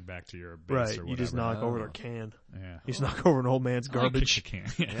flag back to your base or whatever. You just knock over their can. Yeah, you just knock over an old man's garbage. Kick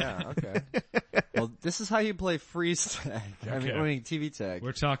the can. Yeah, okay. Well, this is how you play freeze tag. Okay. I mean TV tag.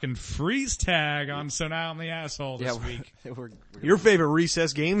 We're talking freeze tag on So Now I'm the Asshole this week. Your favorite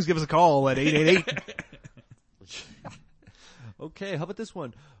recess games? Give us a call at 888. Okay, how about this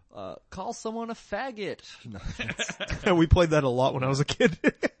one? Call someone a faggot. No, we played that a lot when I was a kid.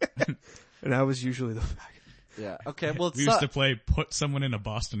 And I was usually the faggot. Yeah, okay, well, we used to play put someone in a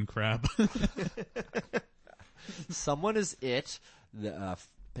Boston Crab. Someone is it.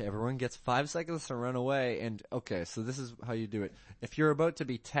 Everyone gets 5 seconds to run away, and okay, so this is how you do it. If you're about to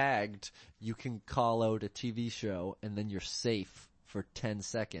be tagged, you can call out a TV show, and then you're safe for 10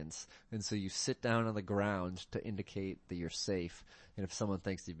 seconds. And so you sit down on the ground to indicate that you're safe. And if someone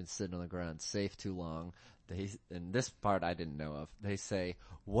thinks you've been sitting on the ground safe too long, and this part I didn't know of, they say,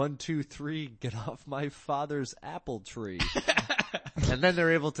 1, 2, 3, get off my father's apple tree. And then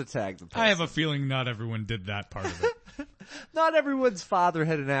they're able to tag the person. I have a feeling not everyone did that part of it. Not everyone's father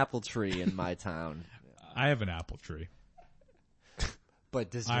had an apple tree in my town. I have an apple tree. But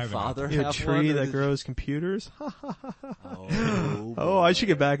does I your have an father You know, a have tree one? or that does- grows computers. Oh, Oh, I should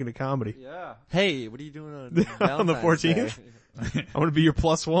get back into comedy. yeah. Hey, what are you doing on On the Valentine's 14th? Day? I want to be your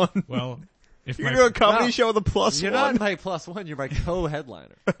 +1. Well, if You're my doing a comedy No. show with a +1. You're not my +1. You're my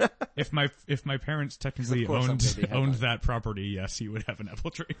co-headliner. if my parents technically Of course I'm gonna be owned headlining. that property, yes, he would have an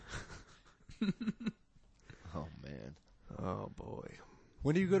apple tree. Oh man. Oh boy.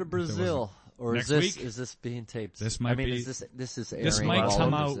 When do you go to Brazil? Or Next is week? this being taped? This might I mean, be- is this is airing This might while come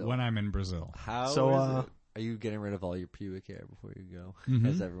in out Brazil? when I'm in Brazil, How So, is it? Are you getting rid of all your pubic hair before you go? Mhm.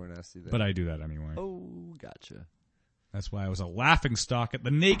 Has everyone asked you that? but I do that anyway. Oh, gotcha. That's why I was a laughing stock at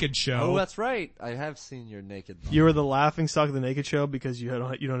the Naked Show. Oh, that's right. I have seen your naked body. You were the laughing stock of the Naked Show because you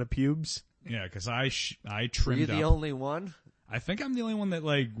don't have pubes. Yeah, because I Were you trimmed the up. only one? I think I'm the only one that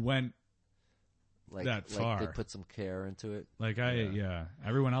went Like, That like far. they put some care into it. like yeah.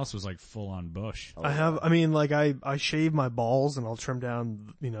 Everyone else was like full on bush. Oh, I shave my balls and I'll trim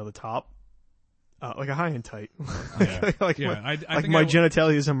down, the top. Like a high and tight. Yeah, like yeah. my, I like think my I,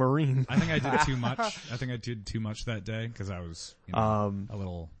 genitalia is a marine. I think I did too much. I think I did too much that day because I was Um, a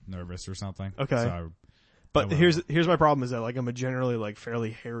little nervous or something. Okay. So But well. here's my problem is that like I'm a generally like fairly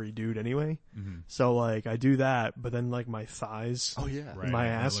hairy dude anyway. Mhm. So like I do that, but then like my thighs Oh yeah. Right. and my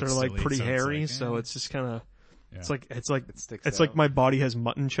that ass are looks like silly, pretty so it's hairy, like, so eh. it's just kind of Yeah. it's like It sticks it's out. like my body has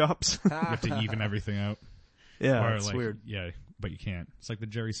mutton chops. You have to even everything out. Yeah, or it's like, weird. Yeah, but you can't. It's like the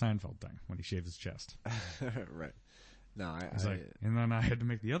Jerry Seinfeld thing when he shaves his chest. right. No, It's like, and then I had to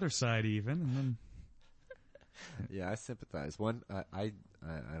make the other side even, and then yeah, I sympathize. I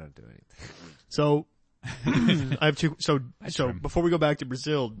don't do anything. So I have two. So trim. before we go back to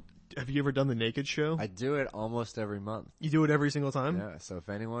Brazil, have you ever done the Naked Show? I do it almost every month. You do it every single time. Yeah, so if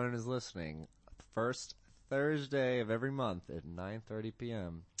anyone is listening, first Thursday of every month at 9:30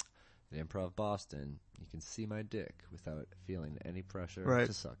 p.m. at Improv Boston, you can see my dick without feeling any pressure Right.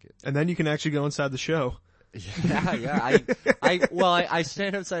 to suck it. And then you can actually go inside the show. Yeah. I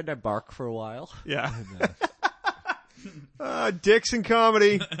stand outside and I bark for a while. Yeah. And, Dicks and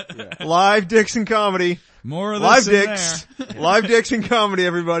comedy. yeah. Live dicks and comedy. more of Live this in dicks. there. Live dicks and comedy,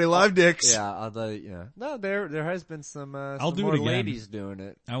 everybody. Live dicks. Yeah, although, no, there has been some do more it again. ladies doing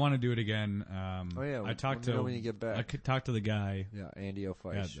it. I want to do it again. Oh, yeah, I talked let me to know when you get back. I could talk to the guy Yeah, Andy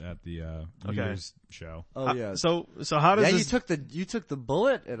O'Feish. at the New Okay. Year's show. Oh yeah. So how does Yeah, this? you took the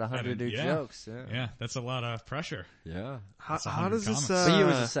bullet at 100 new yeah. jokes. Yeah. Yeah, that's a lot of pressure. Yeah. how That's does 100 this? comics. But it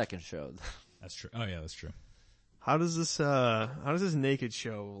was the second show. That's true. Oh yeah, that's true. How does this? How does this Naked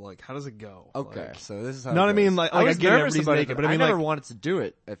Show? Like, how does it go? Okay, Like, so this is how. No, it I mean, goes. like, I I was get nervous everybody's about naked, it, but I mean, I never like- wanted to do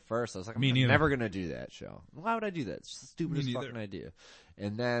it at first. I was like, Me I'm neither. never gonna do that show. Why would I do that? It's the stupidest Me neither. fucking idea.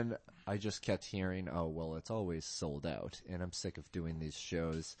 And then I just kept hearing, oh well, it's always sold out, and I'm sick of doing these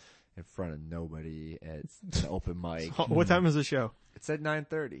shows in front of nobody at an open mic. what time is the show? It's at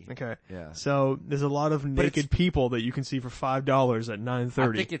 9:30. Okay. Yeah. So there's a lot of naked people that you can see for $5 at I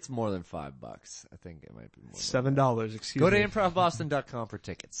 9:30. think it's more than $5. I think it might be more. $7. Excuse Go me. to improvboston.com for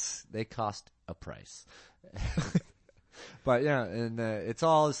tickets. They cost a price. But yeah, and it's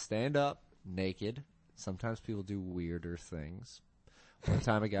all stand up, naked. Sometimes people do weirder things. One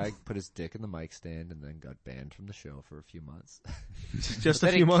time a guy put his dick in the mic stand and then got banned from the show for a few months. Just But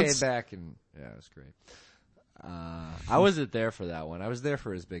a then few he months. came back and yeah, it was great. I wasn't there for that one. I was there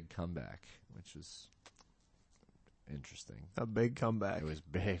for his big comeback, which was interesting. A big comeback. It was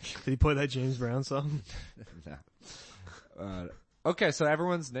big. Did he play that James Brown song? No. Okay, so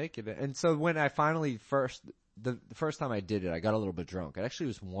everyone's naked, and so when I finally the first time I did it, I got a little bit drunk. It actually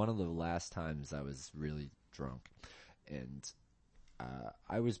was one of the last times I was really drunk, and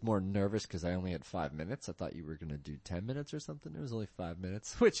I was more nervous because I only had 5 minutes. I thought you were going to do 10 minutes or something. It was only 5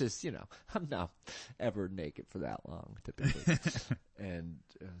 minutes, which is, I'm not ever naked for that long typically. And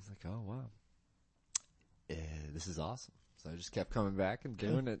I was like, oh wow, this is awesome. So I just kept coming back and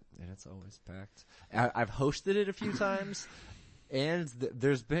doing it, and it's always packed. I've hosted it a few times, and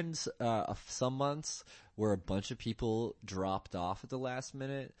there's been some months where a bunch of people dropped off at the last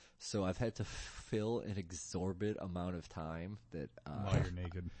minute, so I've had to fill an exorbitant amount of time that. While you're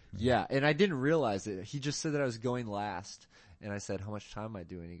naked. Yeah, and I didn't realize it. He just said that I was going last, and I said, "How much time am I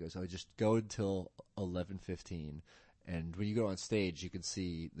doing?" He goes, "Oh, just go until 11:15." And when you go on stage, you can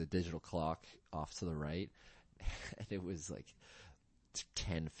see the digital clock off to the right, and it was like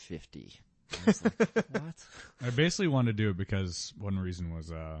 10:50. I was like, what? I basically wanted to do it because one reason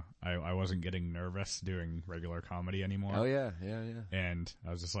was I wasn't getting nervous doing regular comedy anymore. Oh yeah. And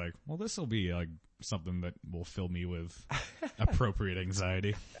I was just like, well, this will be like something that will fill me with appropriate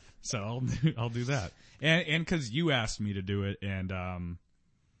anxiety. So I'll do that. And cause you asked me to do it and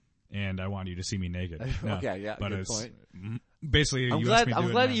I want you to see me naked. Okay, yeah, but good it's, point. basically, I'm you asked me to I'm do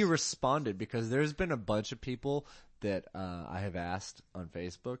it glad now. you responded because there's been a bunch of people that I have asked on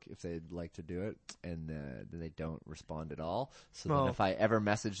Facebook if they'd like to do it, and they don't respond at all. So Well- then if I ever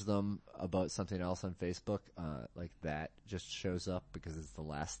message them about something else on Facebook, like that just shows up because it's the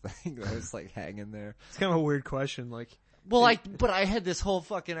last thing that was like hanging there. It's kind of a weird question. Like, Well, but I had this whole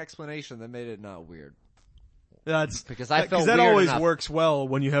fucking explanation that made it not weird. that's Because I felt that weird always enough. works well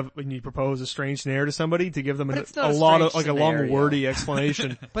when you propose a strange scenario to somebody to give them But a it's not a lot of strange like a long scenario. wordy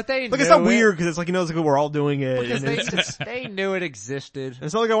explanation. But they Like, knew it's not it, weird because it's like, it's like we're all doing it. because And they knew it existed.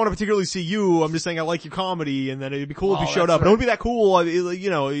 it's not like I want to particularly see you. I'm just saying I like your comedy, and that it'd be cool if Well, you showed that's up. It wouldn't be that cool.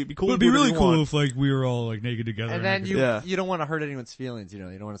 It'd be cool. It would to be do whatever really you cool want. if like we were all like naked together. And then I could- Yeah. you don't want to hurt anyone's feelings, you know.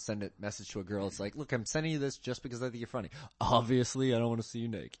 You don't want to send a message to a girl. It's like, look, I'm sending you this just because I think you're funny. Obviously, I don't want to see you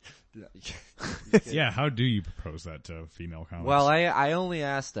naked. yeah, how do you propose that to female comics? Well, I only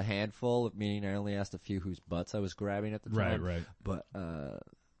asked a handful, meaning I only asked a few whose butts I was grabbing at the time. right. But,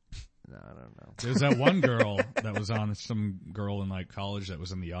 no, I don't know. There's that one girl that was on, some girl in like college that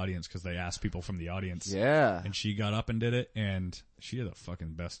was in the audience because they asked people from the audience. Yeah. And she got up and did it, and she had the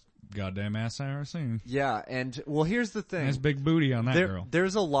fucking best goddamn ass I ever seen. Yeah, and, well, here's the thing. Nice big booty on that girl.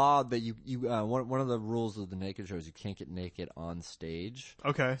 There's a law that one of the rules of the naked show is you can't get naked on stage.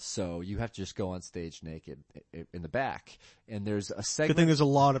 Okay. So you have to just go on stage naked in the back. And there's a Good segment. thing there's a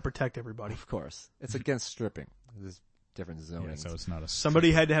law to protect everybody. Of course. It's against stripping. There's different Yeah, zonings. so it's not a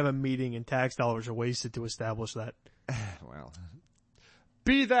Somebody had to have a meeting, and tax dollars are wasted to establish that. Well,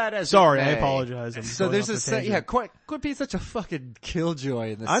 be that as Sorry, it I may. apologize. I'm So going there's off this, the tangent. yeah, quit being such a fucking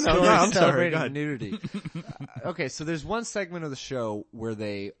killjoy in this I know, story no, I'm sorry, celebrating go ahead. nudity. Okay, so there's one segment of the show where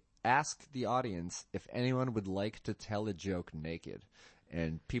they ask the audience if anyone would like to tell a joke naked,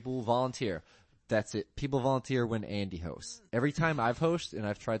 and people will volunteer. That's it. People volunteer when Andy hosts. Every time I've hosted and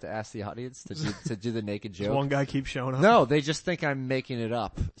I've tried to ask the audience to do the naked Just joke. one guy keeps showing up. No, they just think I'm making it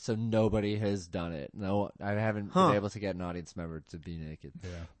up, so nobody has done it. No, I haven't been able to get an audience member to be naked. Yeah.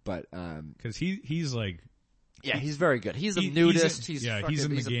 But, Because he's like... yeah, he's very good. He's a He- nudist. He's He's in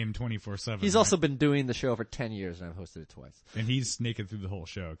the he's a- game 24/7. He's also been doing the show for 10 years, and I've hosted it twice. And he's naked through the whole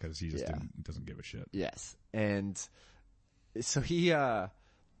show because he just Yeah. doesn't give a shit. Yes. And so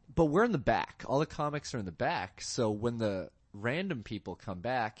but we're in the back. All the comics are in the back, so when the random people come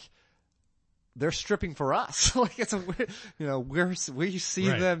back, they're stripping for us. Like, it's a weird, we see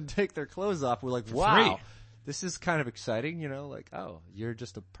Right. them take their clothes off. We're like, For wow. free. This is kind of exciting, like, oh, you're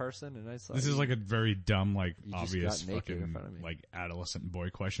just a person, and I saw This is like a very dumb, like, You just obvious got naked in fucking, front of me. like, adolescent boy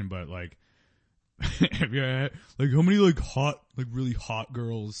question, but like, have you had, like, how many like really hot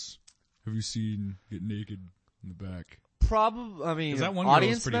girls have you seen get naked in the back? Probably, I mean, 'Cause that one girl was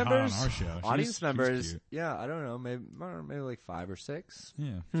audience pretty hot on members. our show. She was Audience members, cute. yeah, I don't know, maybe like 5 or 6.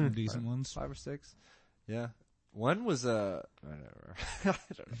 Yeah, some decent ones. 5 or 6. Yeah. One was whatever. I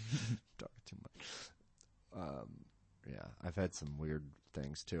don't know. Talk too much. Yeah, I've had some weird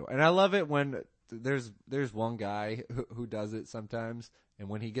things too. And I love it when there's one guy who does it sometimes, and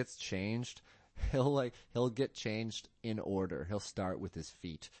when he gets changed, he'll get changed in order. He'll start with his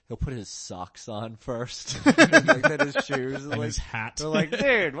feet. He'll put his socks on first, like then his shoes, And his hat. They're like,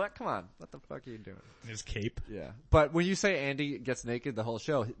 dude, come on, what the fuck are you doing? His cape. Yeah, but when you say Andy gets naked the whole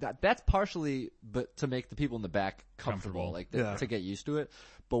show, that's partially, but to make the people in the back comfortable, Comfortable. to get used to it.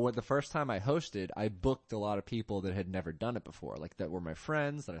 But when the first time I hosted, I booked a lot of people that had never done it before, like that were my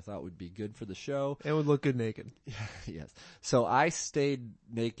friends that I thought would be good for the show. It would look good naked. Yes, so I stayed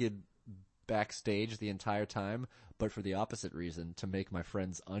naked backstage the entire time, but for the opposite reason, to make my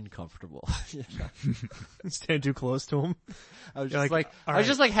friends uncomfortable. You know? Stand too close to him. I was You're just like, like, all I was right.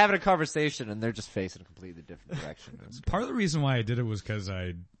 just like having a conversation, and they're just facing a completely different direction. It was Part of the reason why I did it was because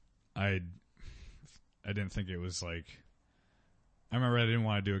I didn't think it was like. I remember I didn't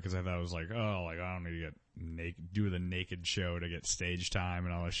want to do it because I thought it was like, oh, like I don't need to get do the naked show to get stage time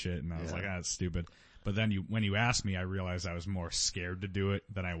and all this shit, and I was like, that's stupid. But then when you asked me, I realized I was more scared to do it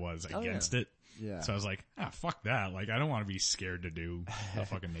than I was against it. Yeah. So I was like, fuck that. Like I don't want to be scared to do a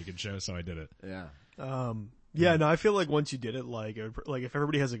fucking naked show, so I did it. Yeah. Yeah, no, I feel like once you did it, like if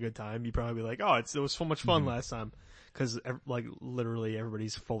everybody has a good time, you probably be like, oh, it was so much fun last time. Cause like literally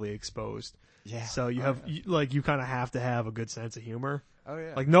everybody's fully exposed. Yeah. So you have, you kind of have to have a good sense of humor. Oh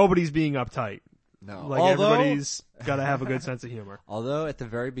yeah. Like nobody's being uptight. no. Like everybody's gotta have a good sense of humor. Although at the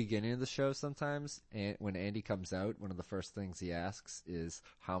very beginning of the show sometimes, when Andy comes out, one of the first things he asks is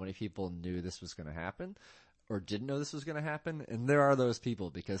how many people knew this was going to happen or didn't know this was going to happen. And there are those people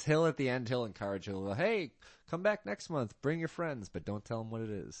because at the end, he'll encourage you, hey, come back next month, bring your friends, but don't tell them what it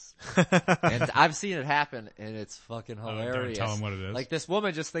is. And I've seen it happen and it's fucking hilarious. Don't tell them what it is. Like this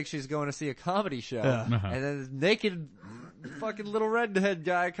woman just thinks she's going to see a comedy show Yeah. and then naked fucking little redhead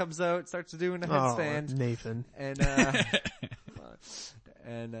guy comes out, starts doing a headstand, Nathan.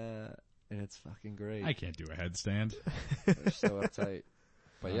 and it's fucking great. I can't do a headstand. They're so uptight.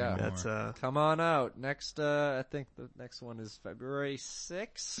 But yeah, That's come on out. Next, I think the next one is February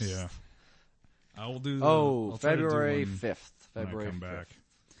 6th. Yeah. I will do. Oh, I'll try to do February one 5th. when February I come 5th. back.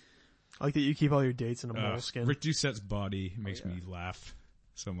 I like that you keep all your dates in a moleskin. Rick Doucette's body makes me laugh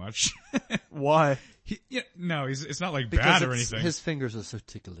so much. Why? It's not like Because bad or anything. his fingers are so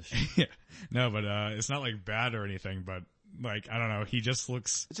ticklish. Yeah. No, but it's not like bad or anything. But like I don't know, he just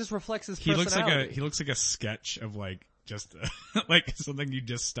looks. It just reflects his He personality. looks like a sketch of like just like something you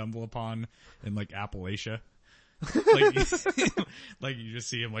just stumble upon in like Appalachia. Like you just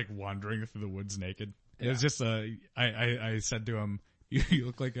see him like wandering through the woods naked. It was just I said to him, you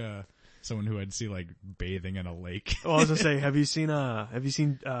look like someone who I'd see like bathing in a lake. Well, I was gonna say, have you seen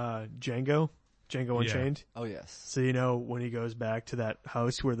Django? Django Unchained? Oh, yes. So you know when he goes back to that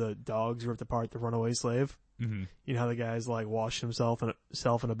house where the dogs ripped apart the runaway slave? Mm-hmm. You know how the guy's like washing himself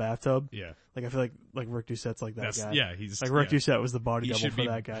in a bathtub? Yeah. Like I feel like Rick Doucette's like that guy. Yeah, he's Like Rick Doucette was the body he double should for be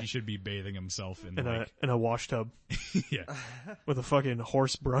that guy. He should be bathing himself in In a wash tub yeah, with a fucking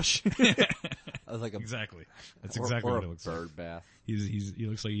horse brush. I was like exactly. That's exactly or what a it looks bird like. bath. He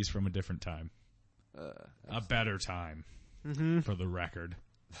looks like he's from a different time, a better time, for the record.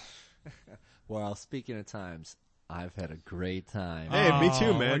 Well, speaking of times, I've had a great time. Hey, me too,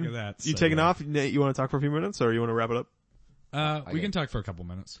 Oh, man. Look at that. You taking off? Nate, you want to talk for a few minutes, or you want to wrap it up? We can talk for a couple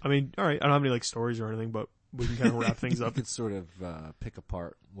minutes. I mean, all right. I don't have any like stories or anything, but we can kind of wrap things You up. could sort of pick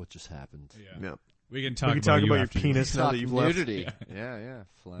apart what just happened. Yeah. Yeah. We can talk. We can talk about your after you- penis now Talk that you've left. nudity. Yeah.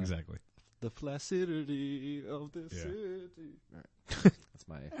 Exactly. The flaccidity of the Yeah. city. All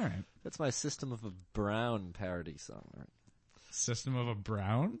right. All right. That's my System of a Brown parody song. All right. System of a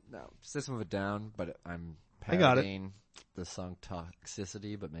Brown. No, System of a Down, but I'm I got it. parodying the song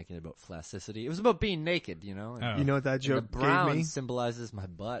Toxicity, but making it about flacicity. It was about being naked, you know? Oh. You know what that And the joke brown gave me? symbolizes my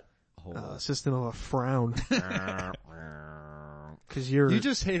butt hole. System of a frown. Because you're. You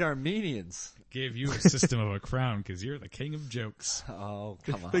just hate Armenians. Gave you a system of a crown because you're the king of jokes. Oh,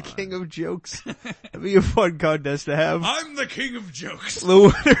 come on. the king of jokes. That'd be a fun contest to have. I'm the king of jokes. The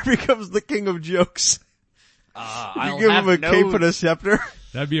winner becomes the king of jokes. You give him a cape and a scepter.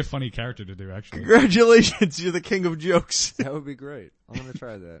 That'd be a funny character to do, actually. Congratulations, you're the king of jokes. That would be great. I'm going to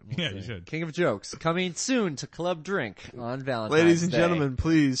try that. We'll Yeah, see. you should. King of Jokes. Coming soon to Club Drink on Valentine's Ladies and Day. gentlemen,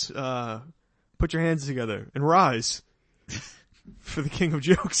 please put your hands together and rise for the king of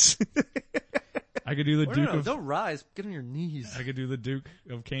jokes. I could do the Or Duke no, of. don't rise. Get on your knees. I could do the Duke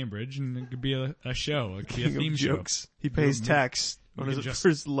of Cambridge, and it could be a show. It could be a king theme of show. jokes. He pays tax on we his could just-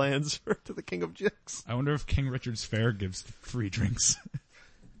 first lands to the king of jokes. I wonder if King Richard's Fair gives free drinks.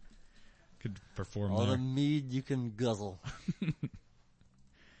 Could perform All there. the mead you can guzzle.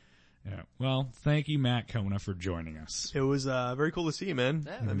 Yeah. Well, thank you, Matt Kona, for joining us. It was very cool to see you, man.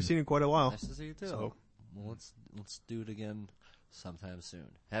 Yeah. I haven't seen you in quite a while. Nice to see you too. So- Well, let's do it again sometime soon.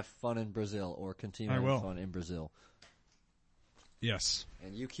 Have fun in Brazil, or continue I having will. fun in Brazil. Yes.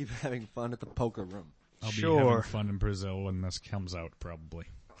 And you keep having fun at the poker room. I'll be Sure. having fun in Brazil when this comes out, probably.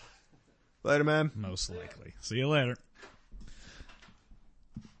 Later, man. Most likely. See you later.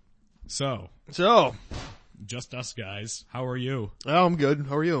 So, So, just us guys. How are you? oh, I'm good.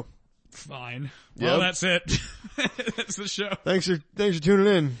 How are you? Fine. Well, Yep. that's it. That's the show. Thanks for tuning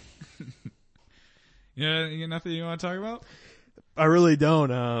in. Yeah, you got nothing you want to talk about? I really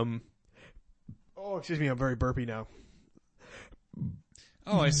don't. Oh, excuse me. I'm very burpy now.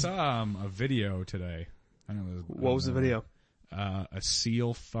 Oh, I saw a video today. I don't know. What was the video? A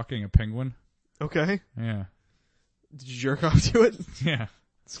seal fucking a penguin. Okay. Yeah. Did you jerk off to it? Yeah.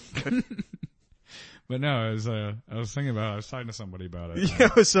 But no, I was thinking about it. I was talking to somebody about it.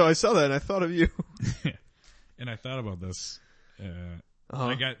 Yeah. So I saw that and I thought of you. And I thought about this.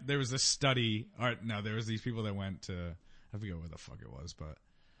 Uh-huh. There was this study, there was these people that went to, I forget what the fuck it was, but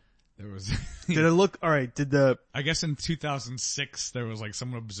there was, Did it look alright? Did the I guess in 2006, there was like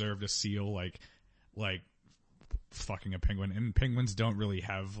someone observed a seal like fucking a penguin, and penguins don't really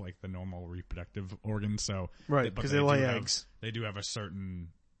have like the normal reproductive organs, so. right but because they lay do have- eggs? They do have a certain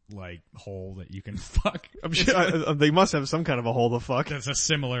like hole that you can fuck. I'm sure they must have some kind of a hole to fuck. That's a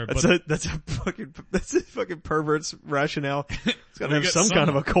similar, That's but a fucking pervert's rationale. It's gotta We have got some kind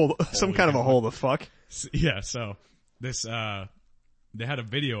of a some kind of a hole to fuck. yeah, so this, they had a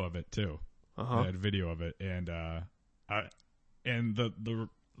video of it too. Uh-huh. They had video of it, and the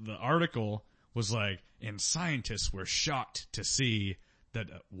article was like, and scientists were shocked to see that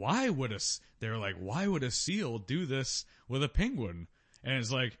why would a seal do this with a penguin? And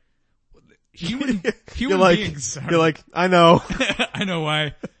it's like, human You're like, beings are, you're like, I know. I know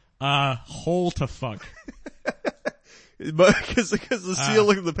why. Hole to fuck. But because the seal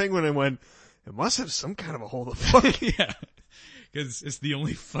looked at the penguin and went, it must have some kind of a hole to fuck. Yeah. Because it's the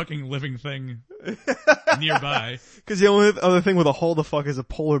only fucking living thing nearby. Because the only other thing with a hole to fuck is a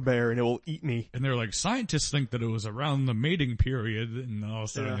polar bear, and it will eat me. And they're like, scientists think that it was around the mating period, and all of a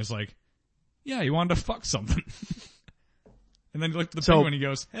sudden it's like, yeah, you wanted to fuck something. And then you look at the penguin and he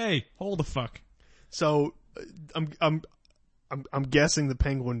goes, hey, hole to fuck. So, I'm guessing the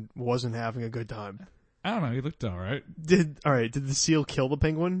penguin wasn't having a good time. I don't know, he looked alright. Did the seal kill the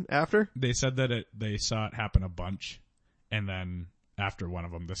penguin after? They said that they saw it happen a bunch, and then after one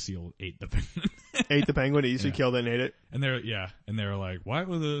of them, the seal ate the penguin. Ate the penguin, he easily killed it and ate it? And they were like, why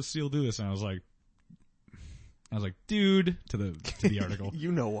would the seal do this? And I was like, dude, to the article.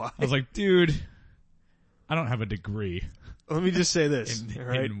 You know why. I was like, dude, I don't have a degree. Let me just say this,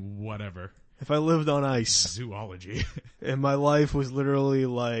 alright? In whatever. If I lived on ice, Zoology. and my life was literally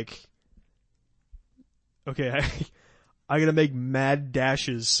like, okay, I gotta make mad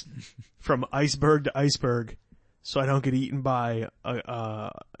dashes from iceberg to iceberg so I don't get eaten by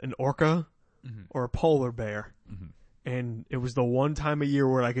an orca or a polar bear. Mm-hmm. And it was the one time a year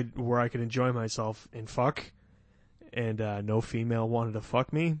where I could enjoy myself and fuck, and no female wanted to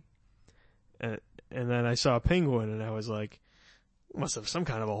fuck me. And then I saw a penguin and I was like, must have some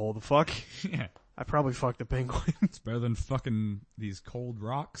kind of a hole to fuck. Yeah. I probably fucked a penguin. It's better than fucking these cold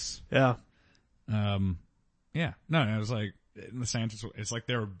rocks. Yeah. Yeah. No, it was like, the scientists, it's like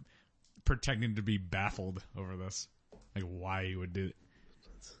they were pretending to be baffled over this. Like, why you would do it.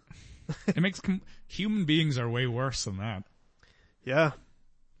 It makes, human beings are way worse than that. Yeah.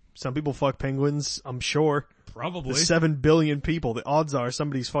 Some people fuck penguins, I'm sure. Probably. The 7 billion people, the odds are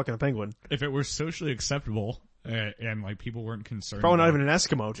somebody's fucking a penguin. If it were socially acceptable, and like people weren't concerned. Probably not even an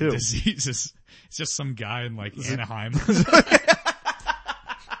Eskimo, too. Diseases. It's just some guy in like Anaheim.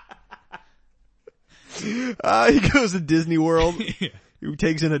 He goes to Disney World. Yeah. He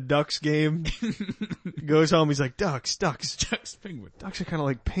takes in a Ducks game. Goes home, he's like, Ducks. Penguin. Ducks are kind of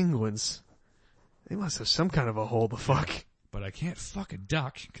like penguins. They must have some kind of a hole to fuck. But I can't fuck a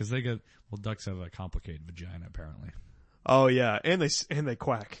duck, because ducks have a complicated vagina, apparently. Oh yeah, and they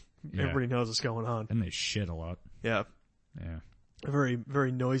quack. Yeah. Everybody knows what's going on. And they shit a lot. Yeah. Yeah. Very,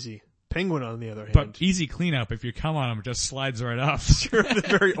 very noisy. Penguin, on the other hand. But easy cleanup, if you come on them, it just slides right off. Sure, the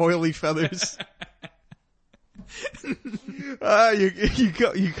very oily feathers.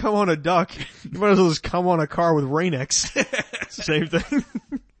 You come on a duck. You might as well just come on a car with Rain-X. Same thing.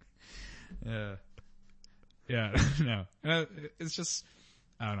 Yeah. Yeah. No. It's just,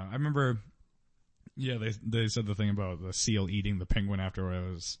 I don't know. I remember, they said the thing about the seal eating the penguin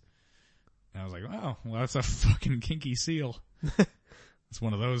afterwards. And I was like, wow, well, that's a fucking kinky seal. It's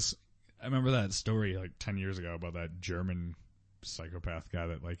one of those. I remember that story like 10 years ago about that German psychopath guy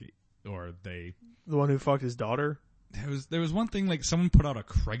that the one who fucked his daughter? There was one thing, like, someone put out a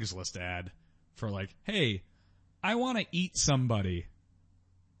Craigslist ad for like, hey, I want to eat somebody.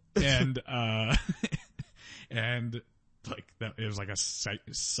 And, and like that, it was like a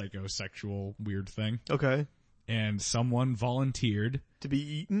psychosexual weird thing. Okay. And someone volunteered to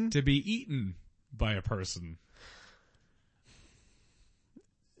be eaten by a person.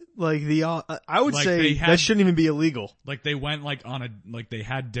 Like I would like say that shouldn't even be illegal. Like they went like they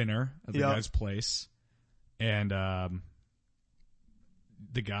had dinner at the guy's place, and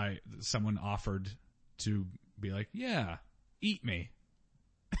someone offered to be like, yeah, eat me.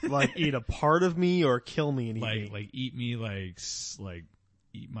 Like eat a part of me or kill me and eat me. Like eat me, like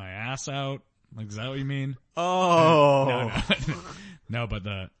eat my ass out. Like, is that what you mean? Oh. No, but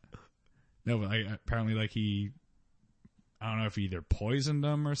apparently like I don't know if he either poisoned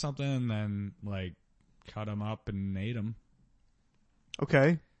them or something and then like cut them up and ate them.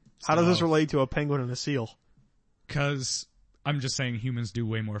 Okay. How does this relate to a penguin and a seal? Cause I'm just saying humans do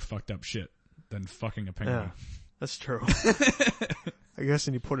way more fucked up shit than fucking a penguin. Yeah, that's true. I guess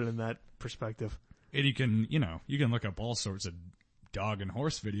when you put it in that perspective. And you can look up all sorts of dog and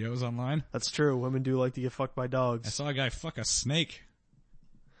horse videos online. That's true. Women do like to get fucked by dogs. I saw a guy fuck a snake.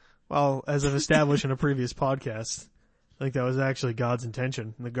 Well, as I've established in a previous podcast, I think that was actually God's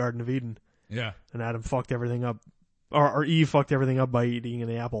intention in the Garden of Eden. Yeah. And Adam fucked everything up. Or Eve fucked everything up by eating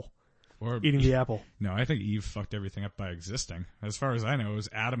the apple. Or eating the apple. No, I think Eve fucked everything up by existing. As far as I know, it was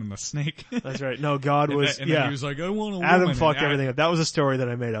Adam and the snake. That's right. No, God was, and then he was like, I want a woman. Adam fucked everything up. That was a story that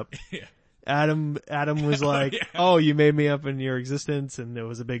I made up. Yeah. Adam was like, oh, you made me up in your existence, and it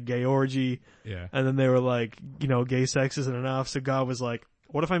was a big gay orgy. Yeah. And then they were like, gay sex isn't enough, so God was like,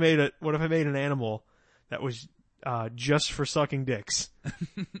 what if I made an animal that was just for sucking dicks.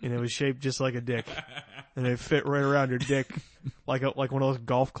 And it was shaped just like a dick. And it fit right around your dick like one of those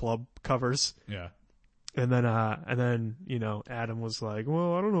golf club covers. Yeah. And then, you know, Adam was like,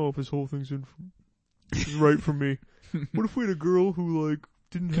 well, I don't know if this whole thing's is right for me. What if we had a girl who, like,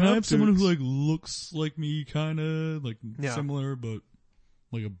 didn't Can I have someone dicks? who, like, looks like me, kinda, like, Yeah. similar, but,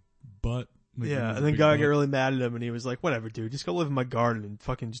 like, a butt? Like, Yeah, a and then big God butt? got really mad at him, and he was like, whatever, dude, just go live in my garden and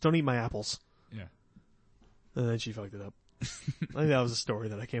fucking just don't eat my apples. Yeah. And then she fucked it up. I think that was a story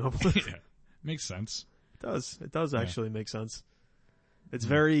that I came up with. Yeah. Makes sense. It does actually make sense. It's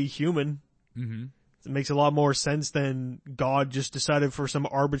very human. Mm-hmm. It makes a lot more sense than God just decided for some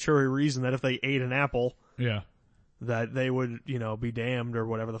arbitrary reason that if they ate an apple, Yeah. that they would, you know, be damned or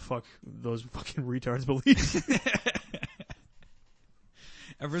whatever the fuck those fucking retards believe.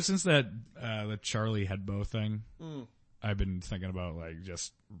 Ever since the Charlie Hebdo thing, I've been thinking about, like,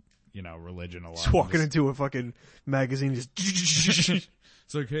 just, you know, religion a lot. Just walking into a fucking magazine just...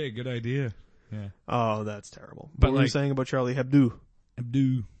 It's like, hey, good idea. Yeah. Oh, that's terrible. But what were you like- saying about Charlie Hebdo?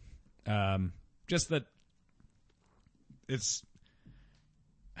 Hebdo. Just that it's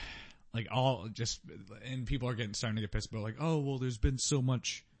like all just, and people are starting to get pissed about, like, oh, well, there's been so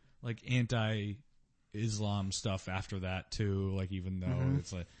much like anti-Islam stuff after that too. Like, even though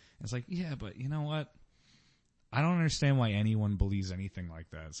it's like, yeah, but you know what? I don't understand why anyone believes anything like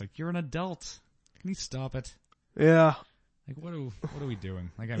that. It's like, you're an adult. Can you stop it? Yeah. Like, what are we doing?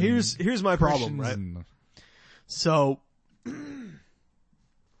 Like, I Here's my problem, right? So,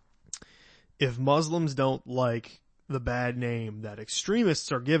 if Muslims don't like the bad name that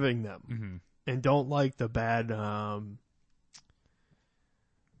extremists are giving them, and don't like the bad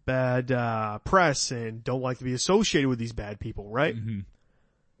press, and don't like to be associated with these bad people, right?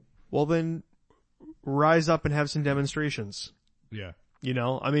 Well, then rise up and have some demonstrations. Yeah. You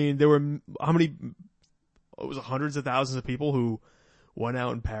know, I mean, there were how many? It was hundreds of thousands of people who went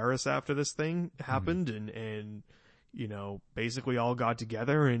out in Paris after this thing happened, and you know, basically all got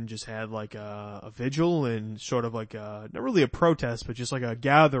together and just had like a vigil and sort of like not really a protest, but just like a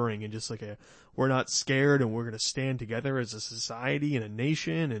gathering and just like we're not scared and we're going to stand together as a society and a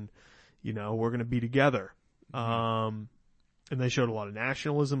nation, and you know, we're going to be together. And they showed a lot of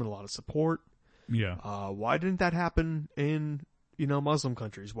nationalism and a lot of support. Yeah. Why didn't that happen in, you know, Muslim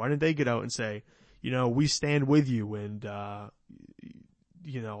countries? Why didn't they get out and say, you know, we stand with you, and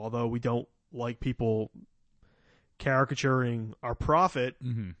you know, although we don't like people caricaturing our prophet,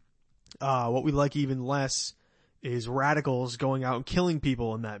 what we like even less is radicals going out and killing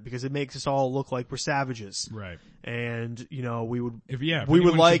people in that, because it makes us all look like we're savages. Right. And, you know, we would If we would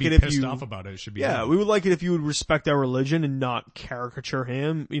anyone like should be it if pissed you off about it, it should be yeah, him. we would like it if you would respect our religion and not caricature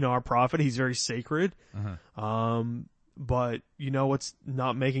him. You know, our prophet, he's very sacred. But you know what's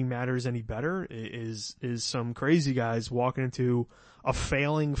not making matters any better is some crazy guys walking into a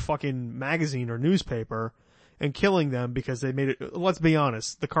failing fucking magazine or newspaper and killing them because they made it. Let's be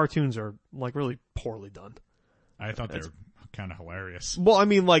honest, the cartoons are like really poorly done. I thought they were kind of hilarious. Well, I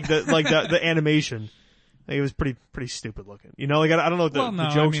mean, like the animation, like, it was pretty stupid looking. You know, like I don't know the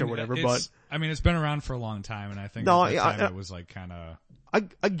jokes or whatever, but I mean, it's been around for a long time, and I think No, at that I- time it was like kind of I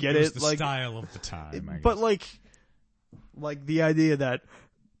get it was it. the Like, style of the time. I but guess. like the idea that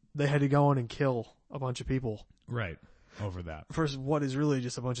they had to go on and kill a bunch of people Right over that. for what is really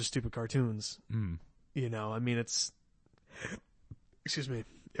just a bunch of stupid cartoons. You know, I mean, excuse me.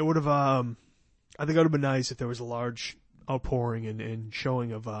 It would have, I think it would have been nice if there was a large outpouring and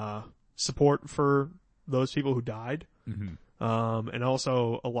showing of, support for those people who died. And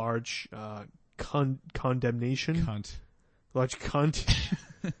also a large, condemnation. Cunt. Large cunt.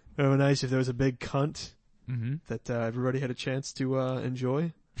 It would have been nice if there was a big cunt that, everybody had a chance to,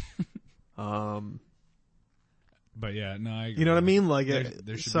 enjoy. But yeah, no, I agree. You know what I mean? Like,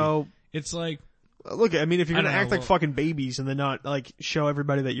 there should so, be. It's like, look, I mean, if you're I gonna don't act know, like fucking babies and then not, like, show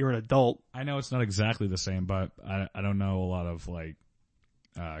everybody that you're an adult. I know it's not exactly the same, but I don't know a lot of like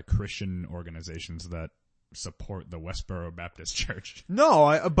Christian organizations that support the Westboro Baptist Church.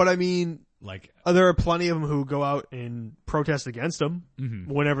 No, but I mean, Like, there are plenty of them who go out and protest against them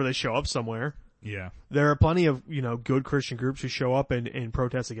whenever they show up somewhere. yeah, There are plenty of, you know, good Christian groups who show up and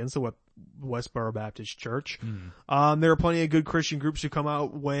protest against the Westboro Baptist Church. There are plenty of good Christian groups who come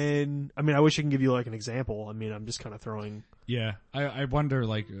out when, I mean, I wish I can give you like an example. I mean, I'm just kind of throwing. yeah. I wonder,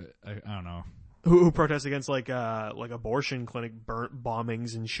 like, I don't know. Who protest against like abortion clinic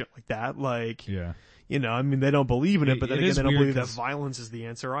bombings and shit like that. Like, Yeah. you know, I mean, they don't believe in it, but then It again, is they don't weird believe that 'cause- violence is the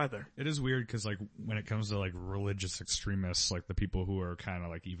answer either. It is weird because, like, when it comes to, like, religious extremists, like, the people who are kind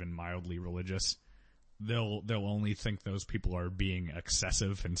of, like, even mildly religious, they'll only think those people are being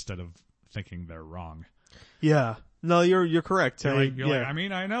excessive instead of thinking they're wrong. Yeah. No, you're correct. You're Like, like, I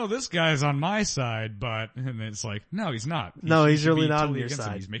mean, I know this guy's on my side, but, and it's like, no, he's not. No, he's should really be not on totally your against him.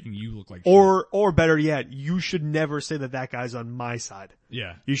 side. He's making you look like or better yet, you should never say that guy's on my side. shit.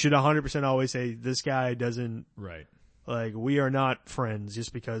 Yeah. You should 100% always say, this guy doesn't, Right. like, we are not friends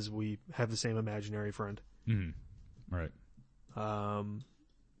just because we have the same imaginary friend. Mm-hmm. Right. I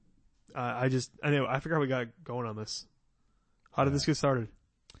forgot we got going on this. How did this get started?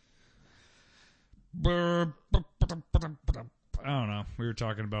 I don't know. We were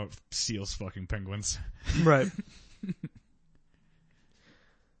talking about seals fucking penguins. Right.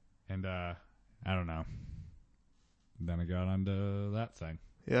 And, I don't know. Then I got onto that thing.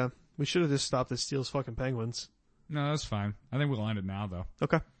 Yeah. We should have just stopped the steals fucking penguins. No, that's fine. I think we'll end it now, though.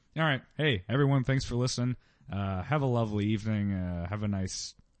 Okay. All right. Hey, everyone, thanks for listening. Have a lovely evening. Have a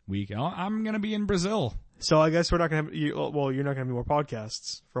nice week. I'm going to be in Brazil. So I guess we're not going to have, you're not going to have any more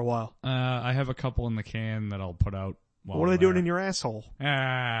podcasts for a while. I have a couple in the can that I'll put out. What are they doing in your asshole?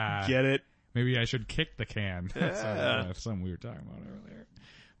 Get it? Maybe I should kick the can. That's something we were talking about earlier.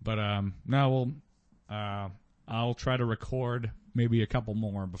 But, no, I'll try to record maybe a couple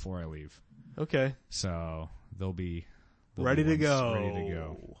more before I leave. Okay. So they'll be ready to go. Ready to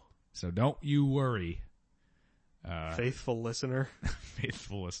go. So don't you worry. Faithful listener.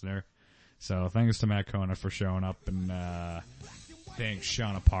 Faithful listener. So thanks to Matt Kona for showing up, and thanks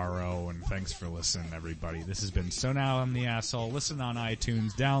Shauna Paro, and thanks for listening, everybody. This has been So Now I'm the Asshole. Listen on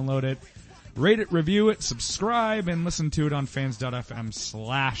iTunes, download it, rate it, review it, subscribe, and listen to it on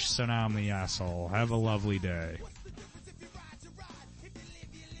fans.fm/So Now I'm the Asshole. Have a lovely day.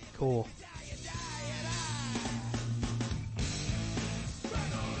 Cool.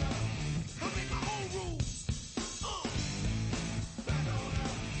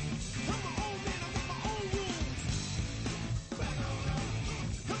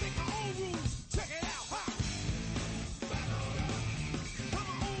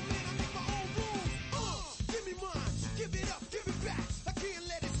 Give it up, give it back. I can't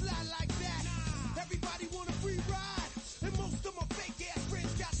let it slide like that. Everybody wanna